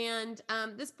 And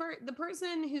the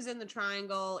person who's in the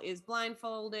triangle is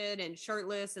blindfolded and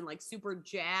shirtless and like super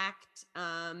jacked.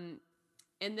 And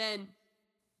then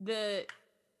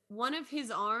one of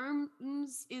his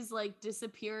arms is like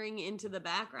disappearing into the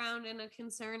background in a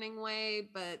concerning way,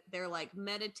 but they're like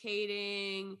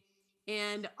meditating.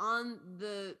 And on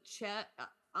the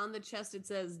chest it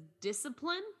says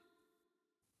discipline.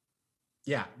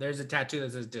 Yeah, there's a tattoo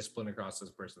that says discipline across this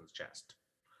person's chest.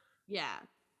 Yeah.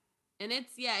 And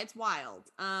it's wild.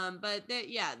 But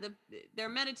they're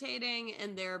meditating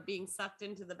and they're being sucked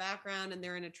into the background and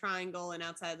they're in a triangle, and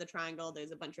outside of the triangle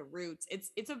there's a bunch of roots.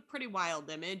 It's a pretty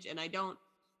wild image, and I don't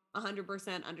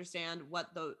 100% understand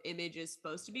what the image is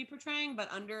supposed to be portraying,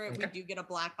 but under it we do get a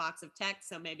black box of text,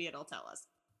 so maybe it'll tell us.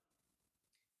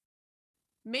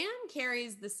 Man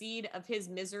carries the seed of his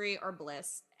misery or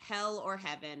bliss, hell or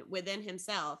heaven within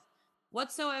himself.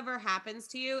 Whatsoever happens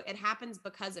to you, it happens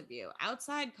because of you.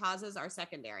 Outside causes are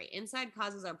secondary. Inside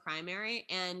causes are primary.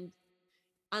 And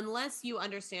unless you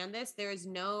understand this, there is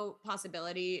no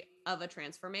possibility of a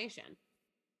transformation.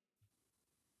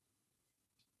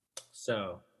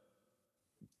 So,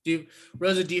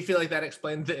 Rosa, do you feel like that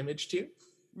explained the image to you?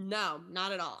 No,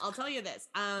 not at all. I'll tell you this.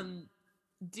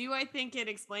 Do I think it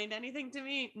explained anything to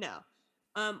me? No.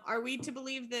 Are we to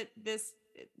believe that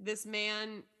this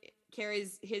man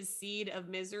carries his seed of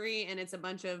misery and it's a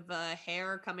bunch of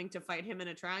hair coming to fight him in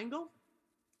a triangle?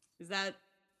 Is that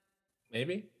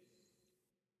maybe?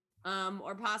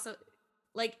 Or possibly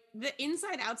like the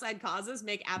inside outside causes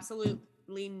make absolutely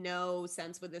no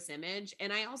sense with this image,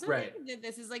 and I also think that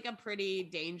this is like a pretty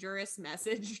dangerous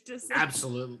message to say.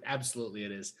 Absolutely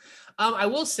it is. I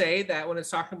will say that when it's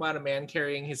talking about a man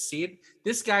carrying his seed,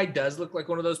 this guy does look like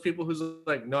one of those people who's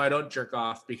like, no, I don't jerk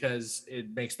off because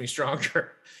it makes me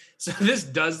stronger. So this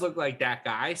does look like that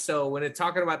guy. So when it's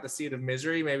talking about the seed of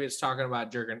misery, maybe it's talking about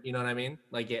jerking, you know what I mean?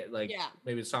 Maybe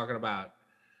it's talking about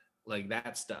like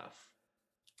that stuff.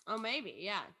 Oh, maybe,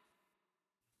 yeah.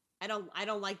 I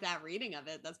don't like that reading of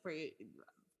it. That's pretty,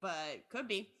 but could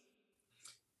be.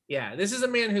 Yeah, this is a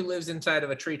man who lives inside of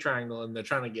a tree triangle and they're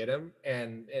trying to get him,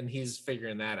 and he's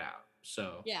figuring that out.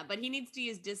 So yeah, but he needs to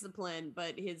use discipline,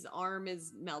 but his arm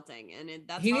is melting, and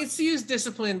he needs to use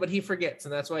discipline, but he forgets,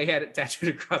 and that's why he had it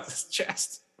tattooed across his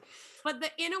chest.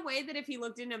 But in a way that if he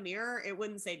looked in a mirror, it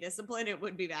wouldn't say discipline; it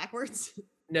would be backwards.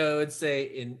 No, it'd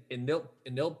say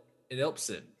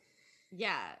Inilpsid.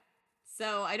 Yeah.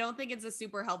 So I don't think it's a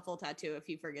super helpful tattoo if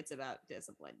he forgets about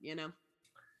discipline, you know?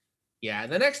 Yeah,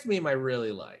 the next meme I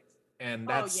really like. And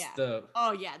that's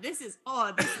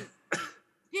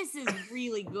this is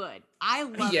really good. I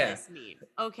love this meme.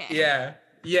 Okay. Yeah.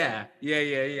 So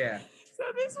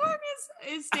this one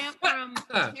is stamped from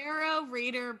Tara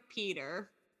Reader Peter.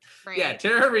 Right? Yeah,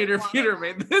 Tara Reader Peter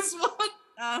made this one.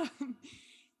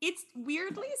 It's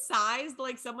weirdly sized,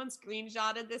 like someone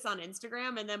screenshotted this on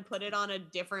Instagram and then put it on a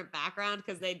different background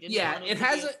because they didn't. Yeah, it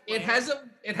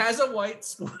has a white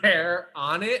square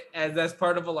on it, and that's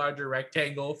part of a larger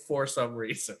rectangle for some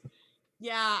reason.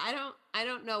 Yeah, I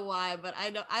don't know why, but I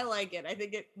like it. I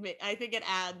think it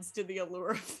adds to the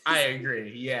allure of this. I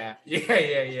agree. Yeah.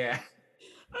 Okay,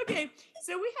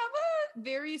 so we have a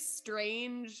very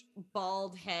strange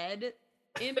bald head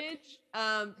image,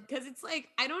 because it's like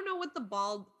I don't know what the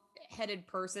bald-headed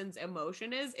person's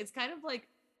emotion is. It's kind of like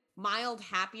mild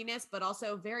happiness, but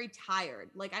also very tired.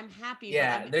 Like I'm happy.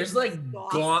 Yeah, there's like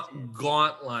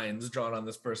gaunt lines drawn on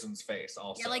this person's face.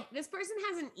 Also, yeah, like this person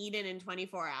hasn't eaten in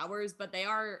 24 hours, but they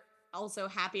are also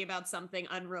happy about something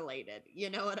unrelated. You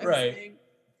know what I'm Right. saying?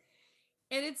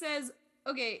 And it says,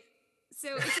 okay,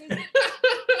 so it says, I'm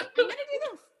gonna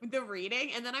do the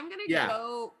reading, and then I'm gonna Yeah.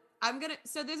 go.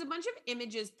 So there's a bunch of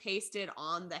images pasted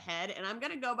on the head, and I'm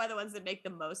gonna go by the ones that make the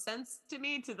most sense to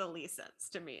me to the least sense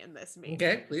to me in this meme.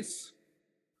 Okay, please.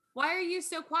 Why are you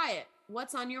so quiet?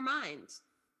 What's on your mind?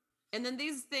 And then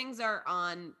these things are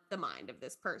on the mind of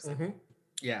this person. Mm-hmm.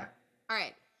 Yeah. All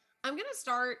right. I'm gonna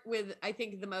start with, I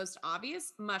think, the most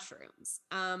obvious, mushrooms.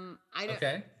 I don't,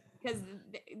 Okay. because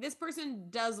this person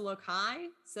does look high,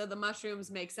 so the mushrooms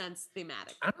make sense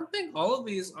thematically. I don't think all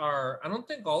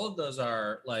of those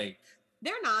are like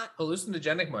They're not.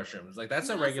 hallucinogenic mushrooms. Like that's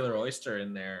a No, regular oyster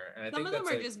in there. And I Some think of them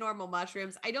that's are like just normal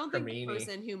mushrooms. I don't think the cremini.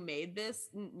 person who made this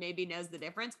maybe knows the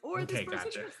difference, or this Okay,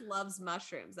 person gotcha. just loves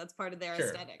mushrooms. That's part of their Sure.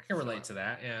 aesthetic. I can relate to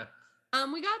that. Yeah.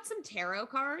 We got some tarot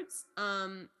cards,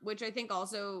 which I think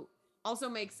also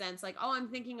makes sense. Like, oh, I'm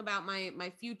thinking about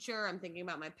my future. I'm thinking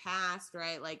about my past,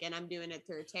 right? Like, and I'm doing it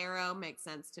through tarot. Makes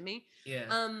sense to me. Yeah.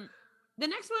 The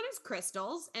next one is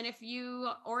crystals. And if you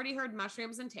already heard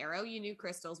mushrooms and tarot, you knew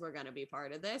crystals were going to be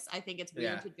part of this. I think it's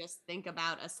weird to just think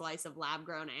about a slice of lab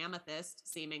grown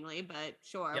amethyst, seemingly, but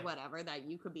sure, whatever, that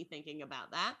you could be thinking about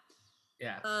that.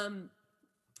 Yeah.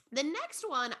 The next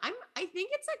one, I think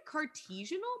it's a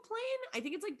Cartesianal plane. I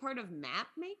think it's like part of map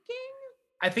making.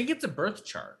 I think it's a birth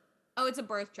chart. Oh, it's a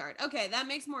birth chart. Okay, that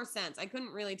makes more sense. I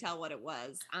couldn't really tell what it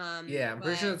was. Yeah, I'm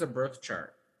pretty sure it's a birth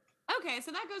chart. Okay,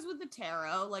 so that goes with the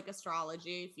tarot, like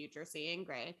astrology, future seeing,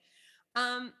 great.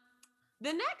 The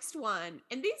next one,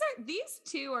 and these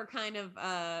two are kind of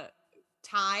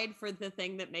tied for the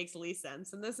thing that makes least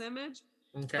sense in this image.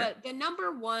 Okay. But the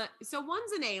number one, so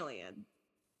one's an alien.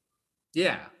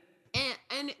 Yeah.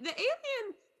 And the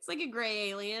alien, it's like a gray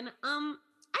alien.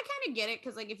 I kind of get it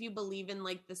because, like, if you believe in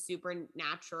like the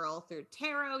supernatural through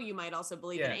tarot, you might also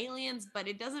believe in aliens, but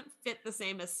it doesn't fit the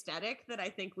same aesthetic that I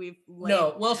think we've.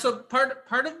 No, well, so part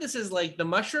of this is like the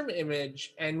mushroom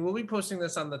image, and we'll be posting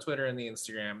this on the Twitter and the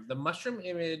Instagram. The mushroom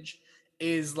image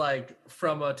is like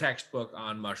from a textbook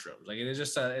on mushrooms. Like it is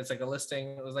just it's like a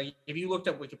listing. It was like if you looked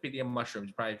up Wikipedia mushrooms,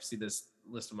 you probably see this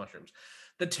list of mushrooms.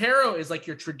 The tarot is like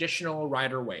your traditional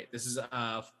Rider-Waite. This is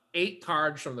 8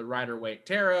 cards from the Rider-Waite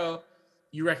tarot.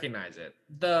 You recognize it.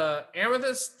 The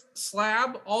amethyst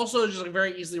slab also is just like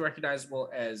very easily recognizable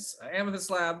as amethyst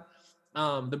slab.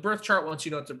 The birth chart, once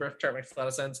you know it's a birth chart, makes a lot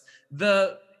of sense.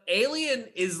 The alien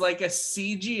is like a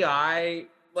CGI,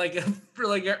 for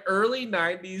like an early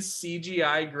 90s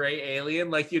CGI gray alien,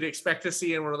 like you'd expect to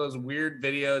see in one of those weird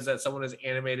videos that someone has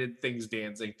animated things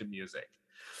dancing to music.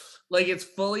 Like it's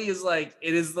fully is like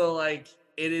it's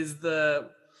the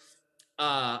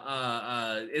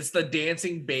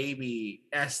dancing baby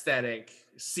aesthetic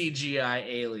CGI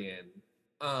alien.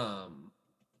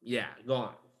 Yeah, go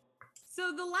on.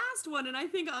 So the last one, and I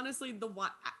think honestly the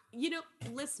one,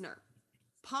 listener,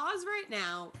 pause right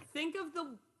now. Think of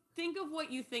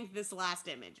what you think this last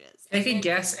image is. Take a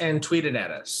guess and tweet it at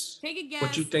us. Take a guess.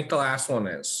 What you think the last one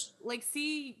is. Like,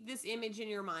 see this image in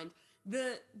your mind.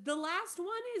 The last one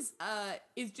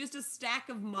is just a stack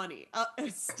of money,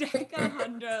 a stack of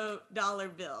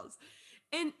 $100 bills.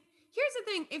 And here's the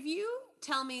thing: if you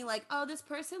tell me like, oh, this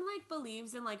person like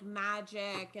believes in like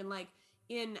magic and like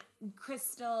in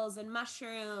crystals and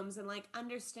mushrooms and like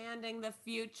understanding the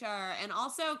future and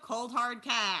also cold hard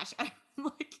cash, I'm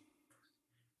like.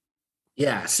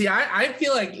 Yeah, see, I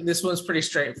feel like this one's pretty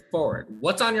straightforward.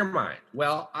 What's on your mind?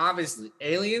 Well, obviously,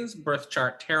 aliens, birth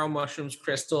chart, tarot, mushrooms,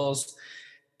 crystals,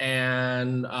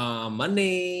 and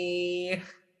money,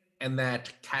 and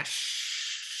that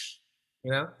cash,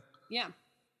 Yeah.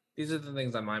 These are the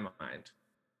things on my mind.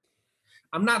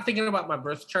 I'm not thinking about my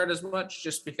birth chart as much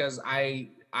just because I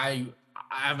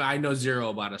know zero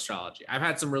about astrology. I've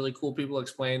had some really cool people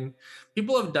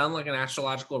have done like an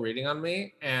astrological reading on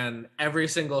me, and every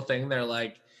single thing they're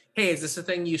like, hey, is this a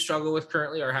thing you struggle with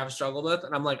currently or have struggled with?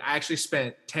 And I'm like, I actually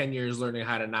spent 10 years learning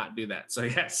how to not do that. So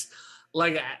yes,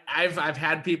 like I've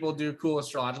had people do cool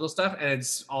astrological stuff, and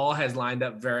it's all has lined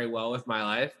up very well with my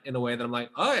life in a way that I'm like,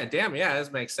 oh yeah, damn, yeah,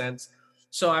 this makes sense.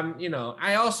 So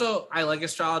I like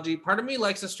astrology. Part of me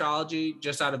likes astrology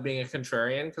just out of being a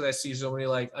contrarian because I see so many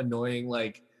like annoying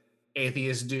like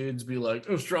atheist dudes be like,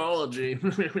 astrology,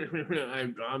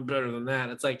 I'm better than that.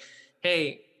 It's like,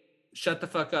 hey, shut the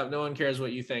fuck up. No one cares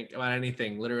what you think about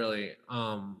anything, literally.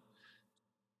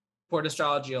 Support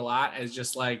astrology a lot as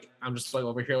just like, I'm just like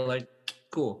over here like,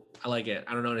 cool, I like it.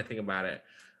 I don't know anything about it.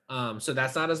 So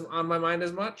that's not as on my mind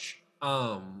as much.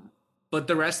 But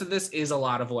the rest of this is a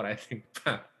lot of what I think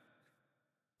about.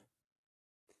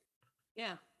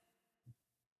 Yeah.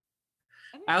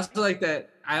 I also like that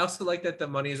I also like that the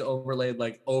money is overlaid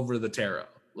like over the tarot.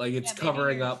 Like it's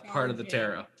covering up part of the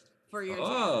tarot. For your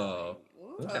Oh.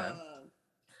 Okay. tarot.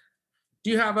 Do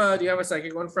you have a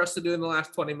psychic one for us to do in the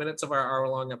last 20 minutes of our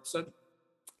hour-long episode?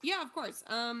 Yeah, of course.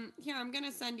 Here, I'm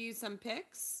gonna send you some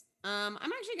pics. I'm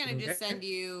actually gonna just send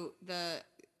you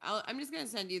I'm just gonna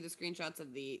send you the screenshots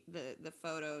of the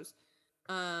photos,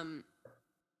 on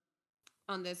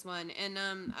this one, and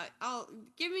I'll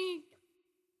give me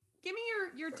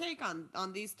your take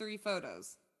on these 3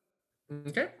 photos.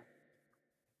 Okay.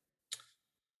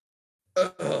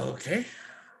 Okay.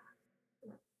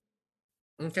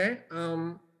 Okay.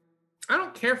 I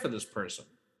don't care for this person.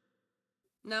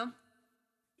 No?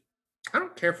 I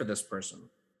don't care for this person.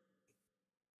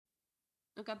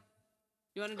 Okay.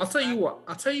 You want to?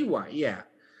 I'll tell you why. Yeah.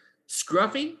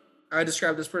 Scruffy. I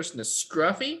describe this person as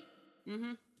scruffy.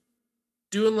 Mm-hmm.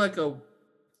 Doing like a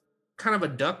kind of a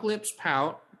duck lips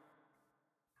pout.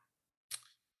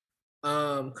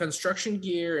 Construction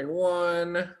gear in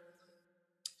one.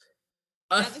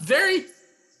 A very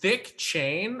thick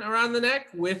chain around the neck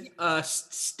with a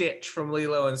Stitch from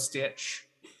Lilo and Stitch.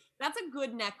 That's a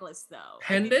good necklace, though.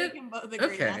 Pendant? I think we can both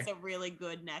agree Okay. That's a really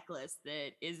good necklace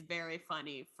that is very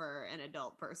funny for an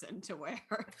adult person to wear.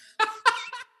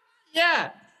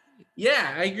 Yeah,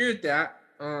 I agree with that.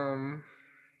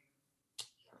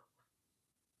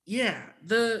 Yeah,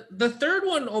 the third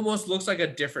one almost looks like a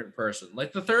different person.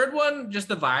 Like the third one, just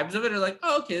the vibes of it are like,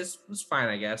 oh, okay, it's fine,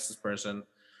 I guess, this person.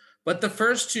 But the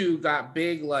first two got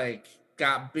big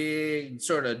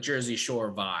sort of Jersey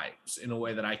Shore vibes in a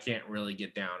way that I can't really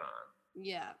get down on.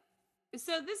 Yeah.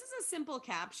 So this is a simple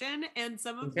caption and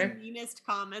some of the meanest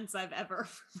comments I've ever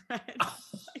read.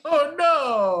 Oh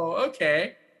no.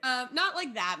 Okay. Not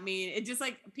like that mean. It just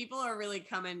like people are really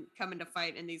coming to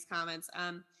fight in these comments.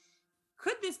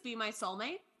 Could this be my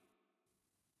soulmate?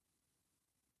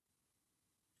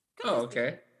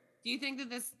 Okay. Do you think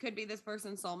that this could be this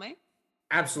person's soulmate?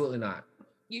 Absolutely not.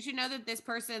 You should know that this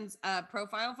person's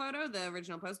profile photo, the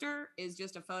original poster, is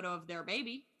just a photo of their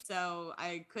baby. So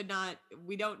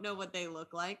we don't know what they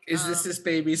look like. Is this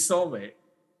baby's soulmate?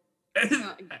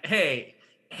 Hey,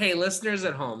 listeners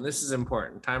at home, this is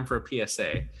important. Time for a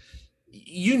PSA.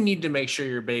 You need to make sure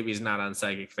your baby's not on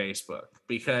Psychic Facebook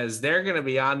because they're going to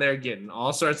be on there getting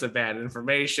all sorts of bad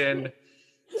information.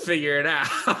 Figure it out.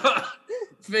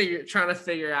 Trying to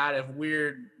figure out if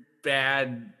weird,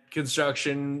 bad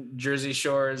construction Jersey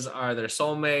Shores are their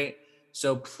soulmate.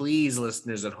 So please,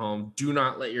 listeners at home, do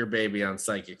not let your baby on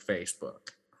Psychic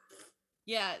Facebook.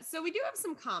 Yeah, so we do have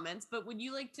some comments, but would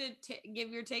you like to give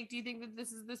your take? Do you think that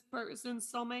this is this person's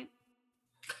soulmate?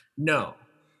 No.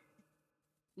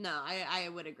 No, I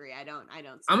would agree. I don't.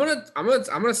 I'm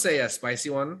gonna say a spicy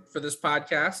one for this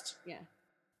podcast. Yeah.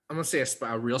 I'm gonna say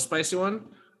a real spicy one.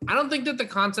 I don't think that the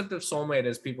concept of soulmate,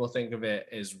 as people think of it,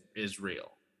 is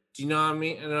real. Do you know what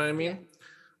I mean? Yeah.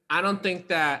 I don't think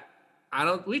that.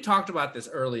 We talked about this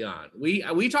early on.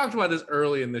 We talked about this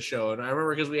early in the show, and I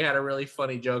remember because we had a really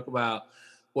funny joke about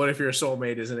what if your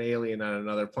soulmate is an alien on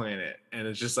another planet, and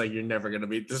it's just like you're never gonna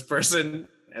meet this person,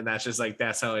 and that's just like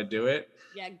that's how I do it.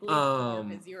 Yeah, Glue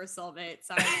is your soulmate.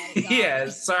 Sorry. Yeah,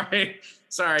 sorry.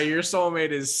 Your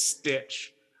soulmate is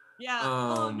Stitch. Yeah.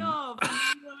 Oh no, from the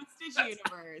Lilo and Stitch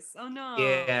universe. Oh no.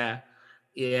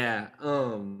 Yeah.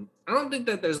 I don't think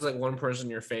that there's like one person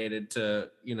you're fated to,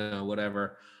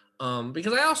 whatever.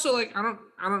 Because I also like I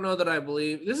don't know that I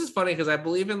believe this is funny because I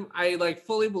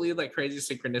fully believe like crazy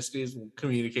synchronicities will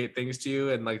communicate things to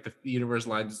you and like the universe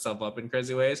lines itself up in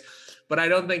crazy ways. But I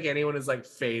don't think anyone is like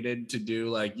fated to do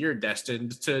like you're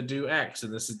destined to do X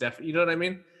and this is definitely, you know what I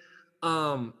mean?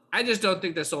 I just don't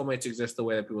think that soulmates exist the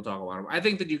way that people talk about them. I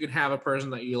think that you can have a person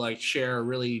that you like share a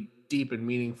really deep and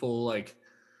meaningful like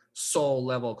soul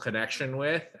level connection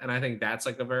with, and I think that's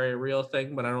like a very real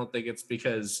thing. But I don't think it's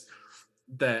because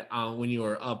that when you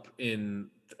were up in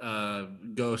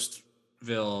Ghostville,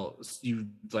 you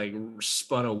like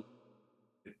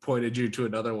pointed you to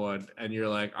another one, and you're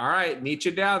like, all right, meet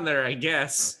you down there, I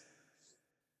guess.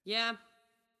 Yeah.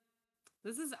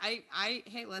 This is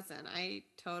hey, listen, I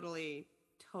totally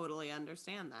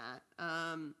understand that.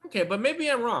 Okay, but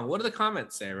maybe I'm wrong. What do the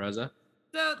comments say, Rosa?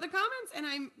 So the comments, and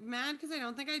I'm mad because I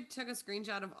don't think I took a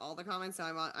screenshot of all the comments. So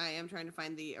I am trying to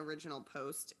find the original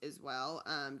post as well,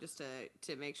 just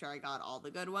to make sure I got all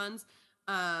the good ones.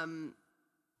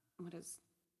 What is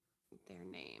their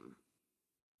name?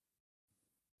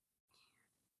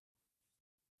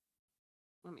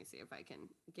 Let me see if I can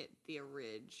get the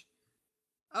orig.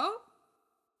 Oh,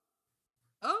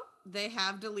 they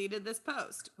have deleted this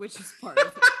post, which is part of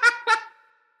it.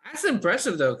 That's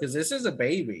impressive though, because this is a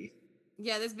baby.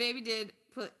 Yeah, this baby did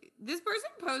this person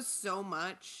posts so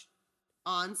much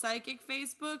on Psychic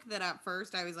Facebook that at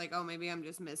first I was like, oh, maybe I'm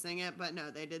just missing it, but no,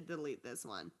 they did delete this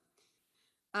one.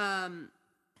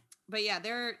 But yeah,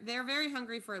 they're very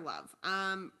hungry for love.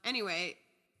 Anyway,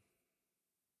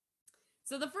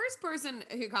 so the first person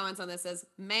who comments on this says,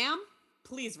 "Ma'am,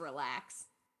 please relax,"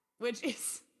 which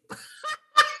is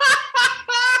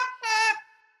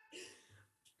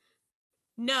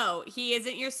no, he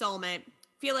isn't your soulmate.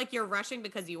 Feel like you're rushing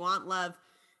because you want love.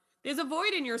 There's a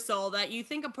void in your soul that you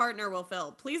think a partner will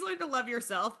fill. Please learn to love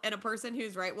yourself, and a person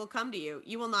who's right will come to you.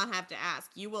 You will not have to ask.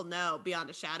 You will know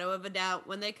beyond a shadow of a doubt.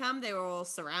 When they come, they will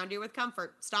surround you with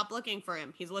comfort. Stop looking for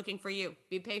him. He's looking for you.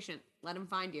 Be patient. Let him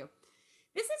find you.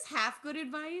 This is half good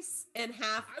advice and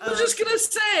half I was just gonna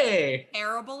say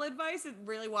terrible advice. It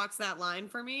really walks that line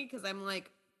for me because I'm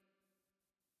like,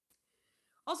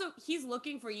 also, he's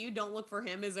looking for you, don't look for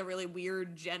him is a really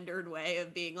weird gendered way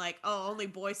of being like, oh, only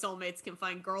boy soulmates can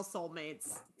find girl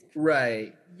soulmates.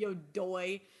 Right. Yo,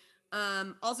 doy.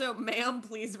 Also, ma'am,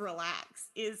 please relax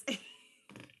is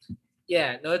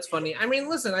Yeah, no, it's funny. I mean,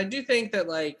 listen, I do think that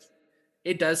like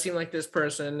it does seem like this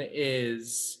person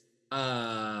is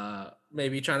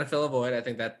maybe trying to fill a void. I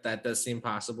think that does seem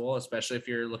possible, especially if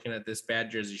you're looking at this bad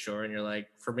Jersey Shore and you're like,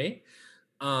 for me.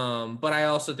 But I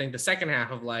also think the second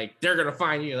half of like they're gonna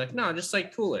find you, like, no, just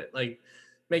like cool it, like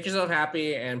make yourself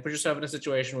happy and put yourself in a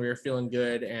situation where you're feeling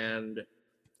good, and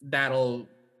that'll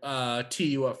tee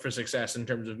you up for success in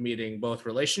terms of meeting both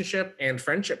relationship and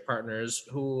friendship partners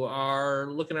who are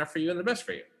looking out for you and the best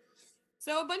for you.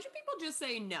 So a bunch of people just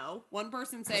say no. One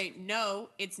person say no,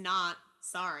 it's not.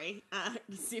 Sorry.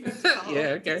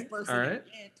 Yeah, okay. All right.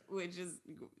 Which is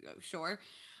sure.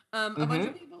 A bunch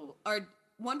of people are.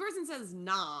 One person says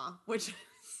nah, which is,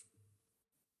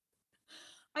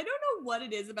 I don't know what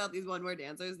it is about these one word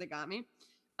answers that got me.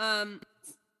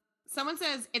 Someone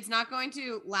says it's not going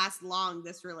to last long,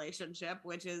 this relationship,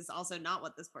 which is also not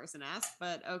what this person asked,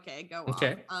 but okay, go off.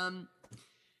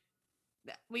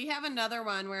 We have another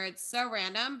one where it's so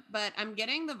random, but I'm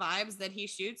getting the vibes that he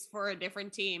shoots for a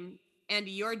different team and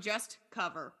you're just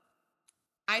cover.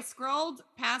 I scrolled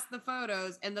past the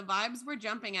photos and the vibes were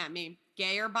jumping at me.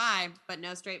 Gay or bi, but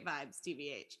no straight vibes,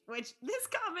 TBH. Which this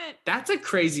comment... That's a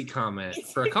crazy comment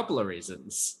for a couple of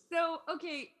reasons. So,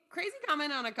 okay, crazy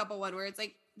comment on a couple one where it's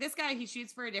like, this guy, he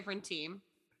shoots for a different team,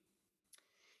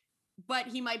 but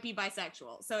he might be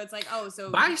bisexual. So it's like, oh,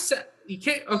 so... You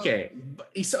can't... Okay.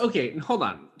 Okay, hold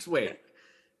on. Wait.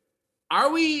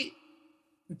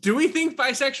 Do we think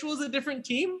bisexual is a different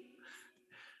team?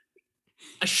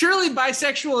 Surely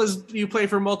bisexual is you play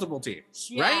for multiple teams,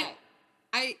 right?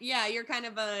 You're kind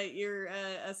of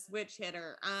a switch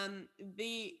hitter.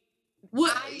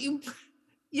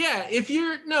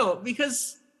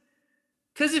 Because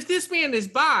if this man is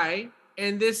bi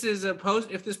and this is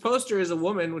if this poster is a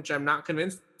woman, which I'm not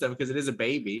convinced of because it is a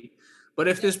baby, but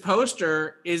if this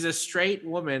poster is a straight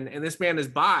woman and this man is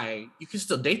bi, you can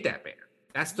still date that man.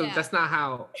 That's not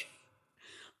how.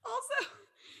 Also,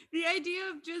 the idea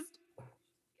of just.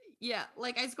 Yeah,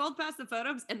 like I scrolled past the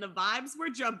photos and the vibes were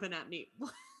jumping at me.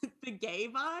 The gay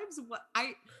vibes?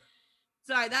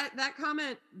 Sorry, that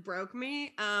comment broke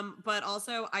me. But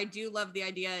also I do love the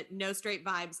idea no straight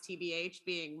vibes TBH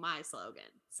being my slogan.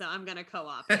 So I'm gonna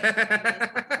co-opt it.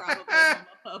 Probably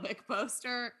homophobic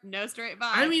poster, no straight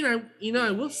vibes. I mean,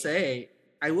 I will say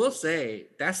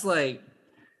that's like,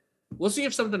 we'll see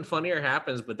if something funnier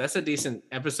happens, but that's a decent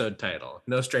episode title.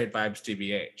 No straight vibes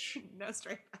TBH. No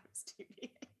straight vibes TBH.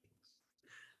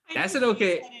 That's an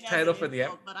okay title for the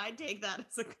episode, but I take that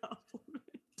as a compliment.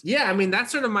 Yeah, I mean that's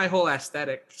sort of my whole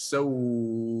aesthetic.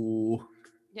 So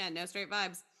yeah, no straight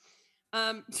vibes.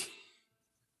 Do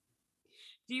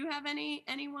you have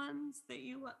any ones that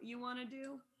you want to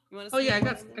do? You want to? Oh yeah, I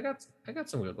got some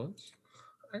good ones.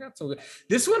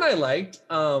 This one I liked.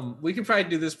 We could probably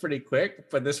do this pretty quick,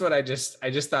 but this one I just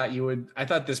thought I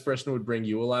thought this person would bring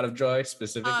you a lot of joy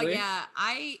specifically. Oh yeah,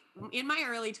 in my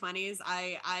early 20s,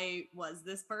 I was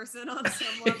this person on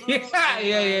some level.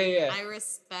 Yeah. I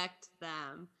respect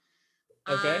them.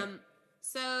 Okay.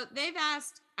 So they've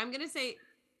asked, I'm gonna say,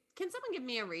 can someone give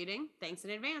me a reading? Thanks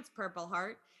in advance, Purple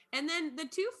Heart. And then the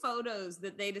two photos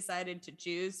that they decided to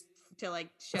choose to like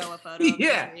show a photo of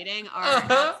the reading are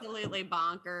absolutely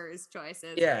bonkers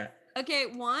choices. Yeah. Okay,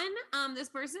 one, this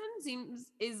person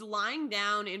is lying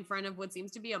down in front of what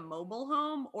seems to be a mobile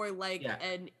home or like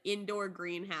an indoor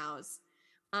greenhouse.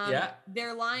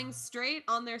 They're lying straight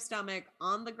on their stomach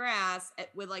on the grass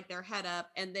with like their head up,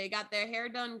 and they got their hair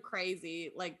done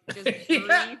crazy, like just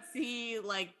greasy,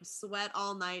 like sweat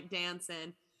all night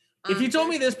dancing. If you told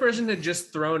me this person had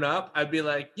just thrown up, I'd be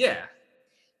like, yeah.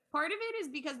 Part of it is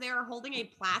because they are holding a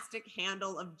plastic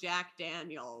handle of Jack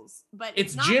Daniels, but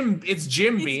It's not, Jim it's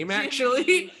Beam Jim actually,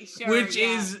 Beam, sure, which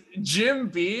yeah. is Jim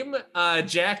Beam,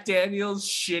 Jack Daniels'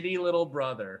 shitty little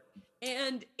brother.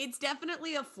 And it's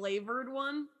definitely a flavored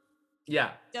one.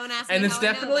 Yeah. Don't ask and me it's how I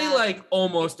know definitely that. like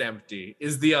almost empty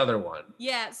is the other one.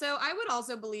 Yeah, so I would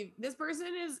also believe this person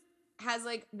has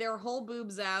like their whole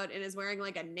boobs out and is wearing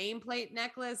like a nameplate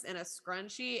necklace and a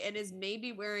scrunchie and is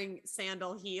maybe wearing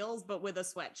sandal heels but with a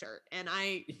sweatshirt. And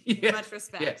I much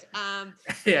respect.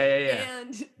 Yeah.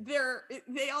 And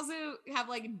they also have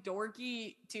like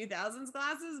dorky 2000s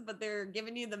glasses, but they're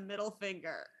giving you the middle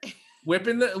finger.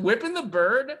 whipping the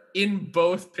bird in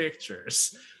both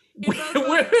pictures. Whipping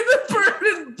the bird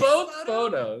in both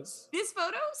photos. This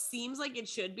photo seems like it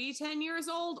should be 10 years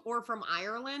old or from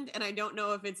Ireland, and I don't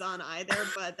know if it's on either,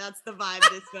 but that's the vibe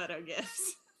this photo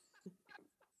gives.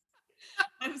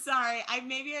 I'm sorry.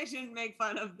 Maybe I shouldn't make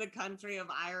fun of the country of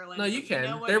Ireland. No, you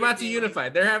can. They're about to unify.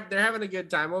 They're having a good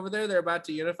time over there. They're about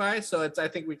to unify, so I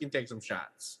think we can take some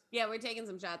shots. Yeah, we're taking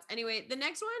some shots. Anyway, the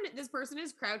next one, this person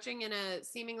is crouching in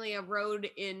seemingly a road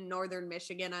in northern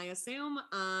Michigan, I assume,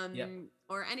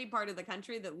 or any part of the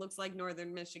country that looks like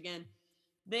northern Michigan.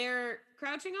 They're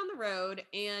crouching on the road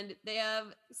and they have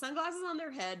sunglasses on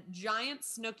their head, giant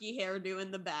snooky hairdo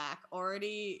in the back,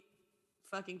 already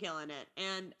fucking killing it.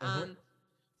 And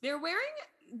they're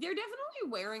definitely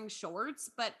wearing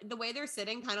shorts, but the way they're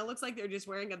sitting kind of looks like they're just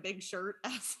wearing a big shirt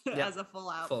as a full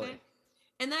outfit. Fully.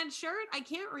 And that shirt, I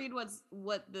can't read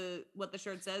what the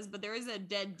shirt says, but there is a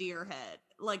dead deer head,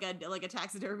 like a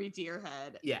taxidermy deer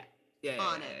head. Yeah.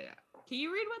 On it. Can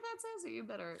you read what that says? Or you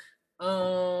better.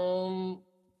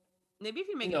 Maybe if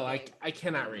you make it. No, I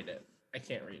cannot read it. I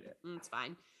can't read it. It's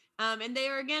fine. And they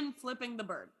are again flipping the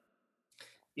bird.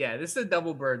 Yeah, this is a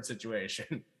double bird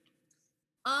situation.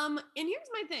 And here's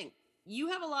my thing. You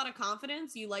have a lot of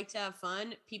confidence. You like to have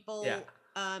fun. People,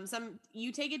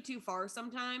 you take it too far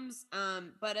sometimes.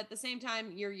 But at the same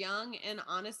time, you're young. And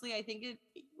honestly, I think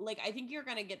you're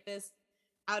going to get this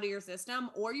out of your system,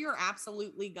 or you're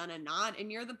absolutely gonna not,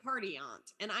 and you're the party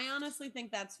aunt. And I honestly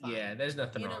think that's fine. Yeah, there's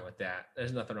nothing wrong with that.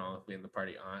 There's nothing wrong with being the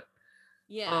party aunt.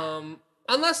 Yeah.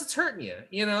 Unless it's hurting you,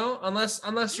 unless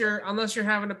you're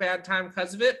having a bad time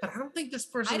because of it. But I don't think this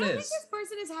person is. I don't think this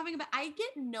person is having a bad. I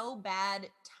get no bad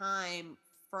time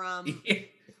from.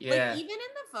 Yeah. Like even in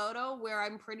the photo where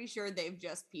I'm pretty sure they've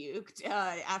just puked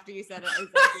after you said it. I was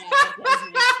like, yeah, that does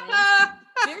make sense.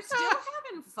 They're still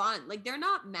having fun. Like they're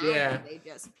not mad that they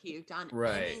just puked on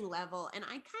any level. And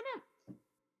I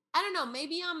don't know.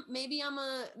 Maybe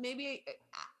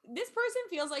this person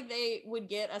feels like they would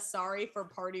get a sorry for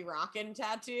party rockin'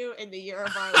 tattoo in the year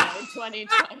of our Lord 2020. And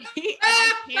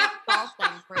I can't fault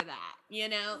them for that.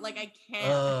 Like I can't.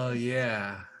 Oh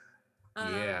yeah.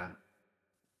 Yeah.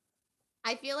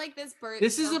 I feel like this person.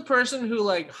 This is a person who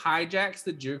like hijacks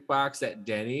the jukebox at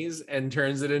Denny's and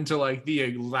turns it into like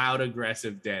the loud,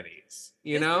 aggressive Denny's.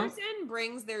 This person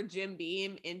brings their Jim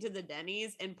Beam into the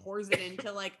Denny's and pours it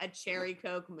into like a cherry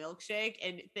Coke milkshake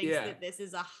and thinks that this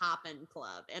is a hoppin'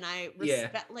 club. And I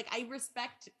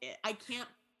respect it. I can't.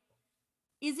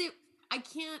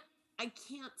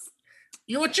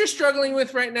 You know what you're struggling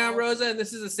with right now, Rosa, and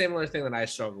this is a similar thing that I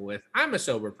struggle with. I'm a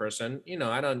sober person.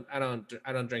 I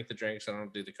don't drink the drinks. I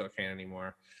don't do the cocaine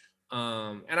anymore.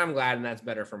 And I'm glad, and that's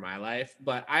better for my life.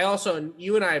 But I also,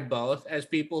 you and I both, as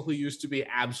people who used to be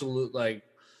absolute like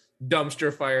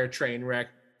dumpster fire, train wreck,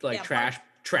 like trash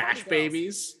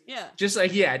babies. Yeah. Just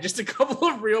a couple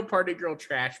of real party girl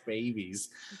trash babies.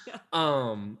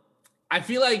 Yeah. I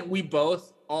feel like we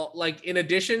both all like, in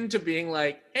addition to being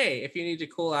like, hey, if you need to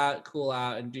cool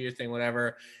out and do your thing,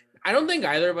 whatever. I don't think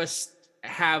either of us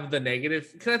have the negative,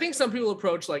 because I think some people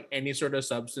approach like any sort of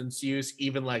substance use,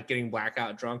 even like getting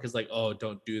blackout drunk, is like, oh,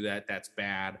 don't do that, that's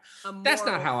bad. That's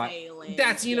not how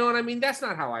you know what I mean? That's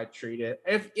not how I treat it.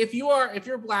 If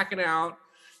you're blacking out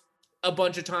a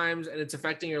bunch of times and it's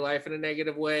affecting your life in a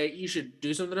negative way, you should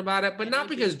do something about it, but not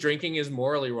because drinking is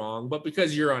morally wrong, but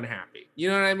because you're unhappy. You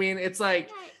know what I mean? It's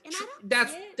like,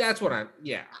 that's what I'm,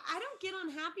 I don't get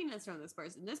unhappiness from this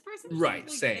person. This person, right?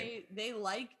 Same. They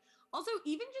like, also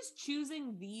even just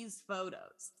choosing these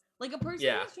photos. Like a person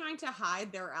who's trying to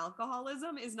hide their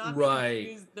alcoholism is not going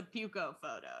to use the Puco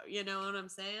photo. You know what I'm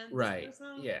saying? Right.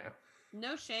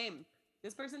 No shame.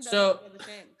 This person doesn't feel the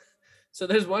shame. So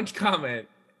there's one comment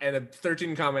and a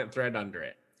 13 comment thread under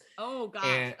it. Oh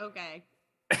gosh. Okay.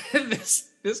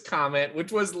 This comment,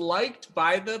 which was liked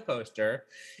by the poster,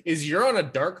 is "You're on a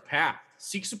dark path.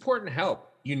 Seek support and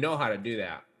help. You know how to do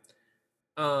that."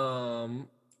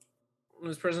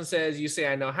 This person says, "You say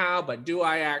I know how, but do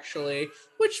I actually?"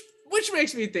 Which Which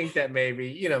makes me think that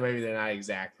maybe they're not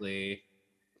exactly.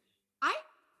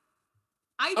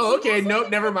 I Oh, okay. also Nope.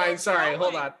 think Never that they're mind. Sorry.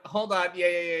 Hold trolling. on. Yeah.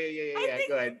 I think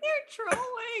Go that ahead. they're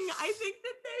trolling. I think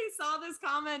that they saw this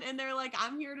comment and they're like,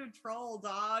 I'm here to troll,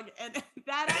 dog. And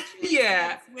that actually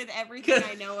Yeah. fits with everything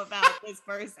I know about this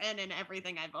person and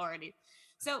everything I've already.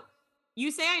 So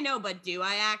you say I know, but do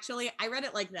I actually? I read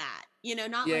it like that.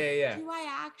 Not like, Yeah. do I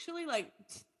actually? Like,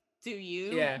 do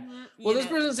you? Yeah. You Well, this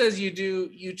know? person says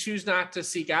you choose not to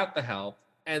seek out the help.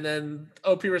 And then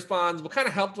OP responds, what kind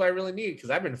of help do I really need? Because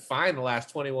I've been fine the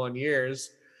last 21 years.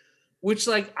 Which,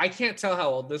 like, I can't tell how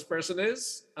old this person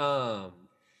is. Probably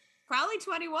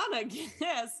 21, I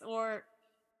guess. Or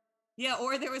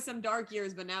there was some dark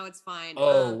years, but now it's fine.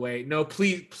 Oh, wait. No,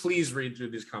 please read through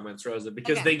these comments, Rosa,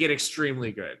 because Okay. they get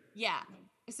extremely good. Yeah.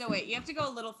 So wait, you have to go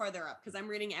a little further up because I'm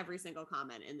reading every single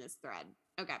comment in this thread.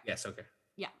 Okay. Yes, okay.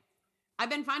 Yeah.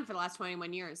 I've been fine for the last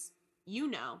 21 years.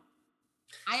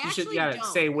 I You should actually don't.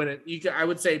 say when it. I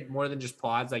would say more than just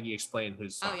pause. Like you explain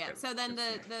who's talking. Oh yeah. So then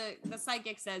the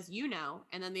psychic says,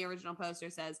 and then the original poster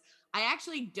says, I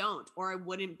actually don't, or I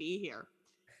wouldn't be here.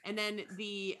 And then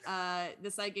the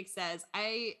psychic says,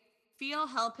 I feel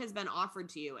help has been offered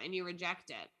to you and you reject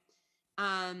it.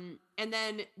 And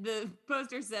then the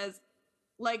poster says,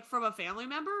 like from a family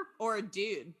member or a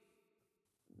dude.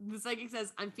 The psychic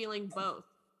says, I'm feeling both.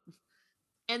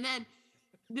 And then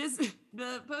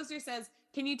the poster says,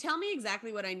 can you tell me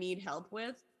exactly what I need help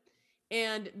with?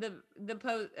 And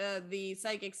the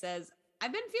psychic says,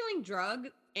 I've been feeling drug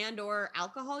and or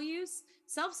alcohol use,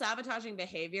 self-sabotaging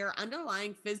behavior,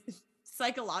 underlying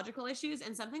psychological issues,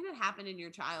 and something that happened in your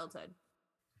childhood.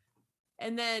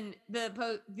 And then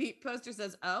the poster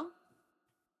says, oh.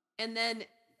 And then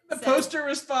the poster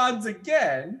responds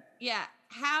again. Yeah.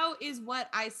 How is what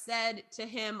I said to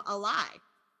him a lie?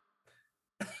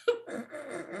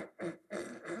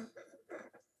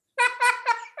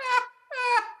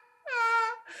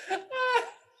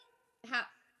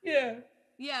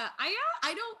 Yeah.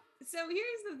 I don't. So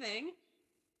here's the thing.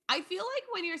 I feel like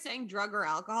when you're saying drug or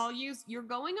alcohol use, you're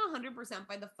going 100%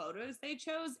 by the photos they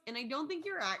chose, and I don't think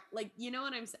you're like, you know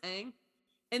what I'm saying?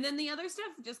 And then the other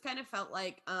stuff just kind of felt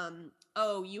like,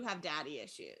 oh, you have daddy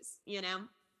issues,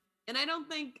 And I don't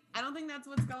think that's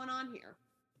what's going on here.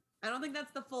 I don't think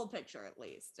that's the full picture, at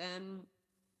least. And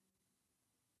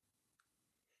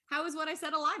how is what I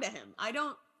said a lie to him? I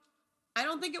don't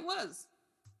think it was.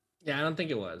 Yeah, I don't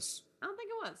think it was.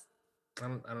 I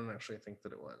don't actually think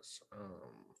that it was.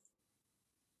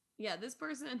 Yeah, this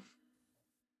person.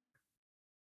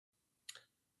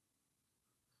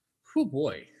 Oh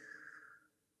boy.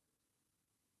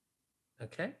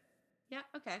 Okay. Yeah,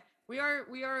 okay. We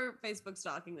are Facebook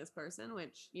stalking this person,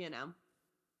 which, Yeah,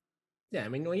 I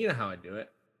mean, well, you know how I do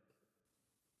it.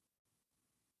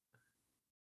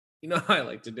 You know how I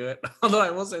like to do it. Although I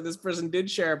will say this person did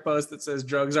share a post that says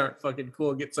drugs aren't fucking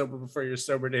cool. Get sober before your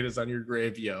sober date is on your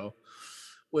grave, yo.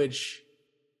 Which.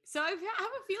 So I have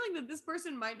a feeling that this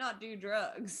person might not do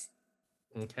drugs.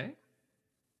 Okay.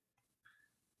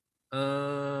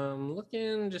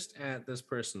 Looking just at this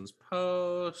person's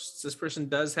posts. This person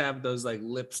does have those like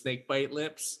snake bite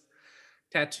lips.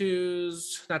 Not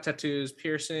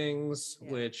piercings,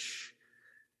 yeah. Which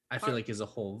I feel like is a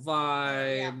whole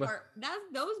vibe. Yeah,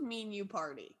 those mean you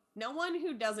party. No one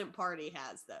who doesn't party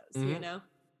has those, mm-hmm.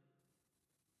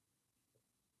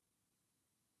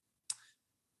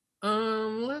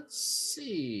 Let's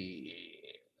see.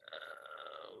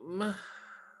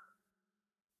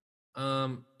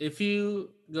 If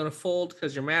you gonna fold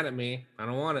because you're mad at me, I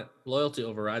don't want it. Loyalty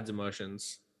overrides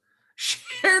emotions.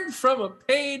 Shared from a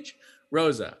page,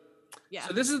 Rosa. Yeah.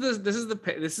 So this is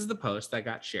the post that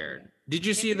got shared. Did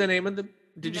you see the name of the?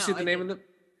 Did you see the name of the?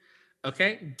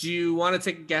 Okay. Do you want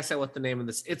to take a guess at what the name of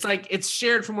this? It's like it's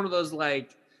shared from one of those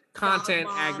like content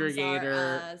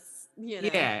aggregator.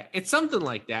 Yeah, it's something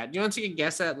like that. Do you want to take a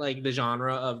guess at like the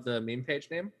genre of the meme page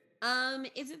name?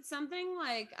 Is it something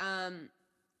like I'm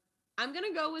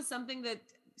gonna go with something that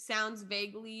sounds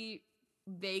vaguely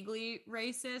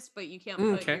racist, but you can't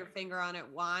put your finger on it.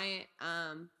 Why?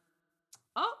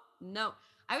 Oh no,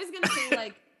 I was gonna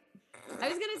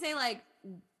say like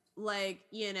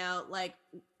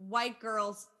white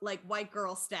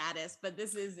girl status, but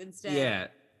this is instead. Yeah.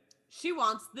 She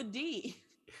wants the D.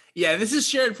 Yeah, this is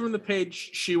shared from the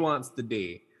page. She wants the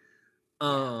D.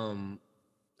 Yeah.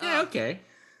 Okay.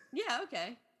 Yeah.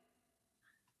 Okay.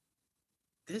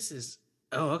 This is.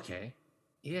 Oh, okay.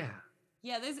 Yeah.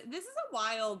 Yeah. This is a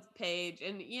wild page,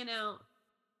 and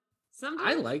sometimes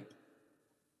I like.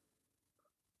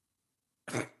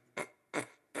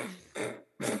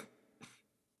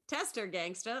 Tester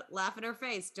gangsta laugh in her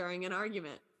face during an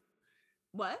argument.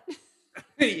 What?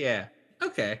 Yeah.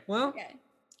 Okay. Well, Okay.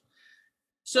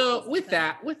 so with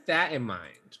that in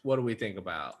mind, what do we think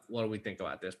about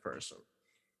this person?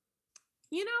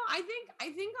 I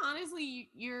think honestly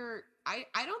I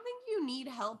don't think you need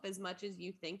help as much as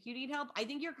you think you need help. I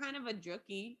think you're kind of a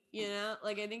jookie,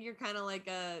 Like I think you're kind of like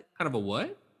Kind of a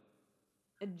what?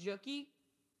 a jookie.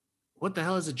 What the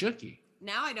hell is a jookie?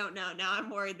 Now I don't know. Now I'm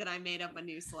worried that I made up a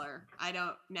new slur. I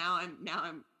don't now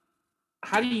I'm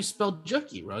How do you spell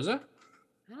jookie, Rosa?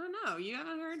 I don't know. You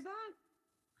haven't heard that?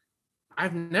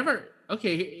 I've never.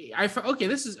 Okay, okay.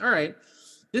 This is all right.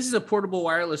 This is a portable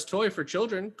wireless toy for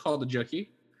children called a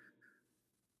jookie.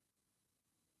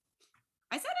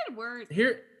 I said it word.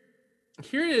 Here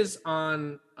it is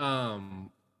on Urban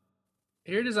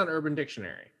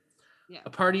Dictionary. Yeah. A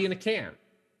party in a can.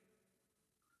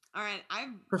 All right.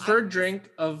 Preferred drink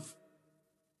of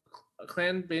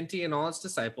Clan Binti and all its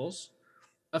disciples.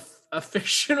 A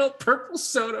fictional purple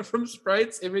soda from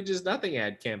Sprite's Image is Nothing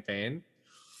ad campaign.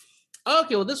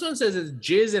 Okay, well, this one says it's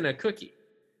jizz in a cookie.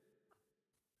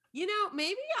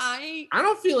 Maybe I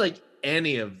don't feel like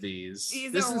any of these.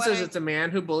 This one says it's a man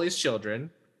who bullies children.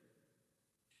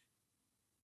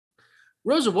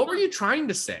 Rosa, what were you trying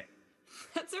to say?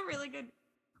 That's a really good.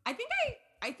 I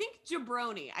think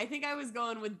jabroni. I think I was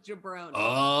going with jabroni.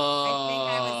 Oh.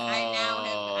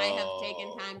 I have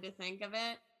taken time to think of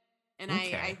it. And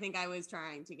okay. I think I was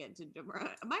trying to get to jabroni.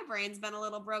 My brain's been a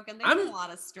little broken. There's a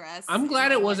lot of stress. I'm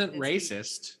glad it wasn't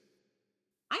racist.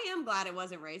 I am glad it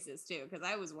wasn't racist too, because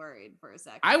I was worried for a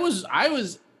second. I was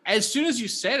as soon as you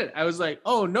said it, I was like,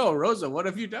 oh no, Rosa, what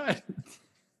have you done?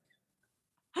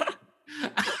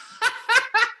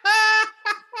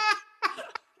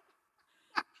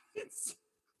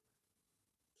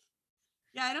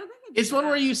 Yeah, I don't think it's one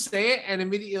where you say it and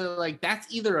immediately like that's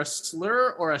either a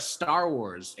slur or a Star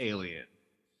Wars alien.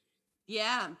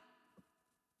 Yeah.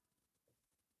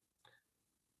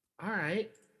 All right.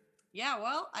 Yeah,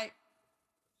 well,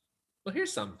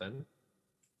 here's something.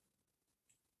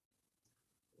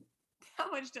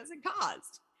 How much does it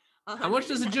cost? How much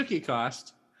does a jookie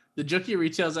cost? The jookie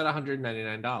retails at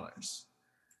 $199.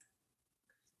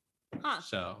 Huh.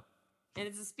 So. And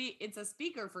it's a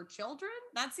speaker for children?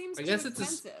 That seems too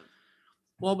expensive.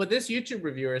 Well, but this YouTube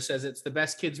reviewer says it's the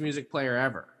best kids music player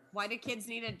ever. Why do kids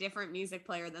need a different music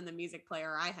player than the music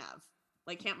player I have?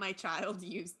 Like, can't my child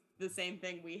use the same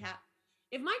thing we have?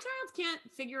 If my child can't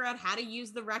figure out how to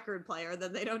use the record player,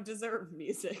 then they don't deserve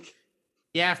music.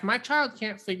 Yeah, if my child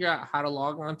can't figure out how to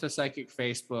log on to Psychic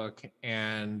Facebook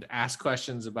and ask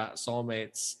questions about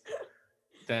soulmates,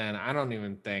 then I don't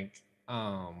even think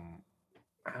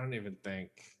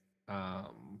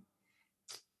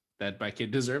that my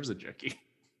kid deserves a jookie.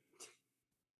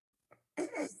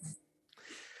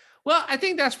 Well, I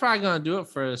think that's probably going to do it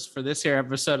for us for this here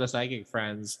episode of Psychic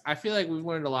Friends. I feel like we've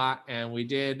learned a lot, and we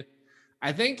did.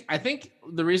 I think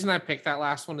the reason I picked that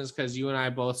last one is because you and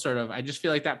I both I just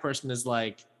feel like that person is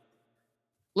like,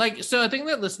 so a thing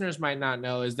that listeners might not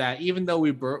know is that even though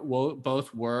we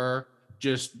both were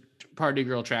just party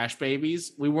girl trash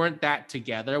babies, we weren't that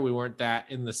together. We weren't that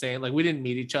in the same, like we didn't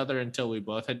meet each other until we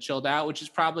both had chilled out, which is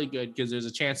probably good because there's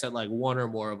a chance that like one or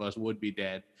more of us would be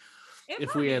dead.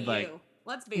 If we had like,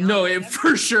 let's be honest. No, it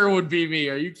for sure would be me.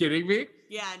 Are you kidding me?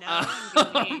 Yeah, no, it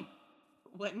wouldn't be me.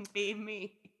 Wouldn't be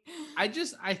me. I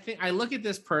think I look at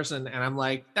this person and I'm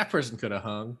like, that person could have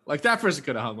hung. Like that person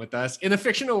could have hung with us in a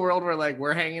fictional world where like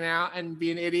we're hanging out and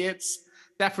being idiots.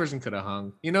 That person could have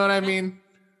hung. You know what I mean?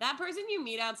 That person you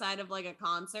meet outside of like a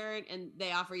concert and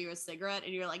they offer you a cigarette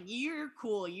and you're like, you're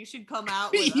cool. You should come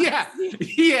out with yeah. us.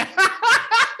 Yeah.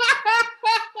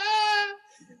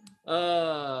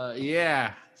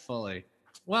 Yeah, fully.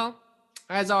 Well,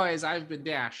 as always, I've been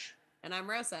Dash. And I'm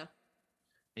Rosa.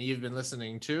 And you've been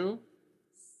listening to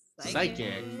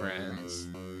Psychic Friends.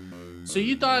 So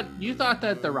you thought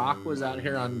that The Rock was out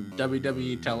here on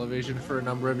WWE television for a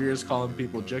number of years calling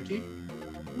people jookie?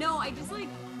 No, I just like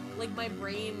my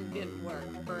brain didn't work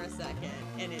for a second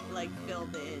and it like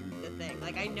filled in the thing.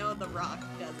 Like I know The Rock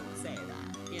doesn't say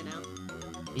that, you know?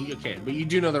 Okay, but you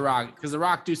do know The Rock because The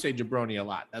Rock do say jabroni a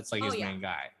lot. That's like his main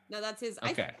guy. No, that's his.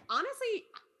 Okay. Honestly,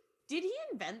 did he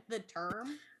invent the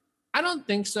term? I don't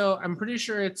think so. I'm pretty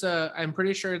sure it's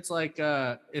like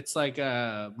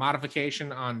a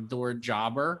modification on the word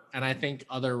jobber, and I think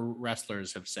other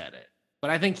wrestlers have said it.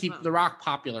 But I think The Rock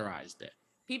popularized it.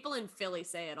 People in Philly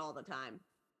say it all the time.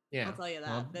 Yeah, I'll tell you that.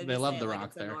 Well, they love The Rock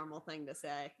it's there. It's a normal thing to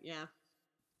say. Yeah.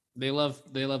 They love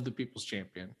the people's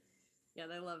champion. Yeah,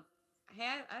 they love. Hey,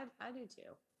 I do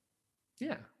too.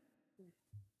 Yeah.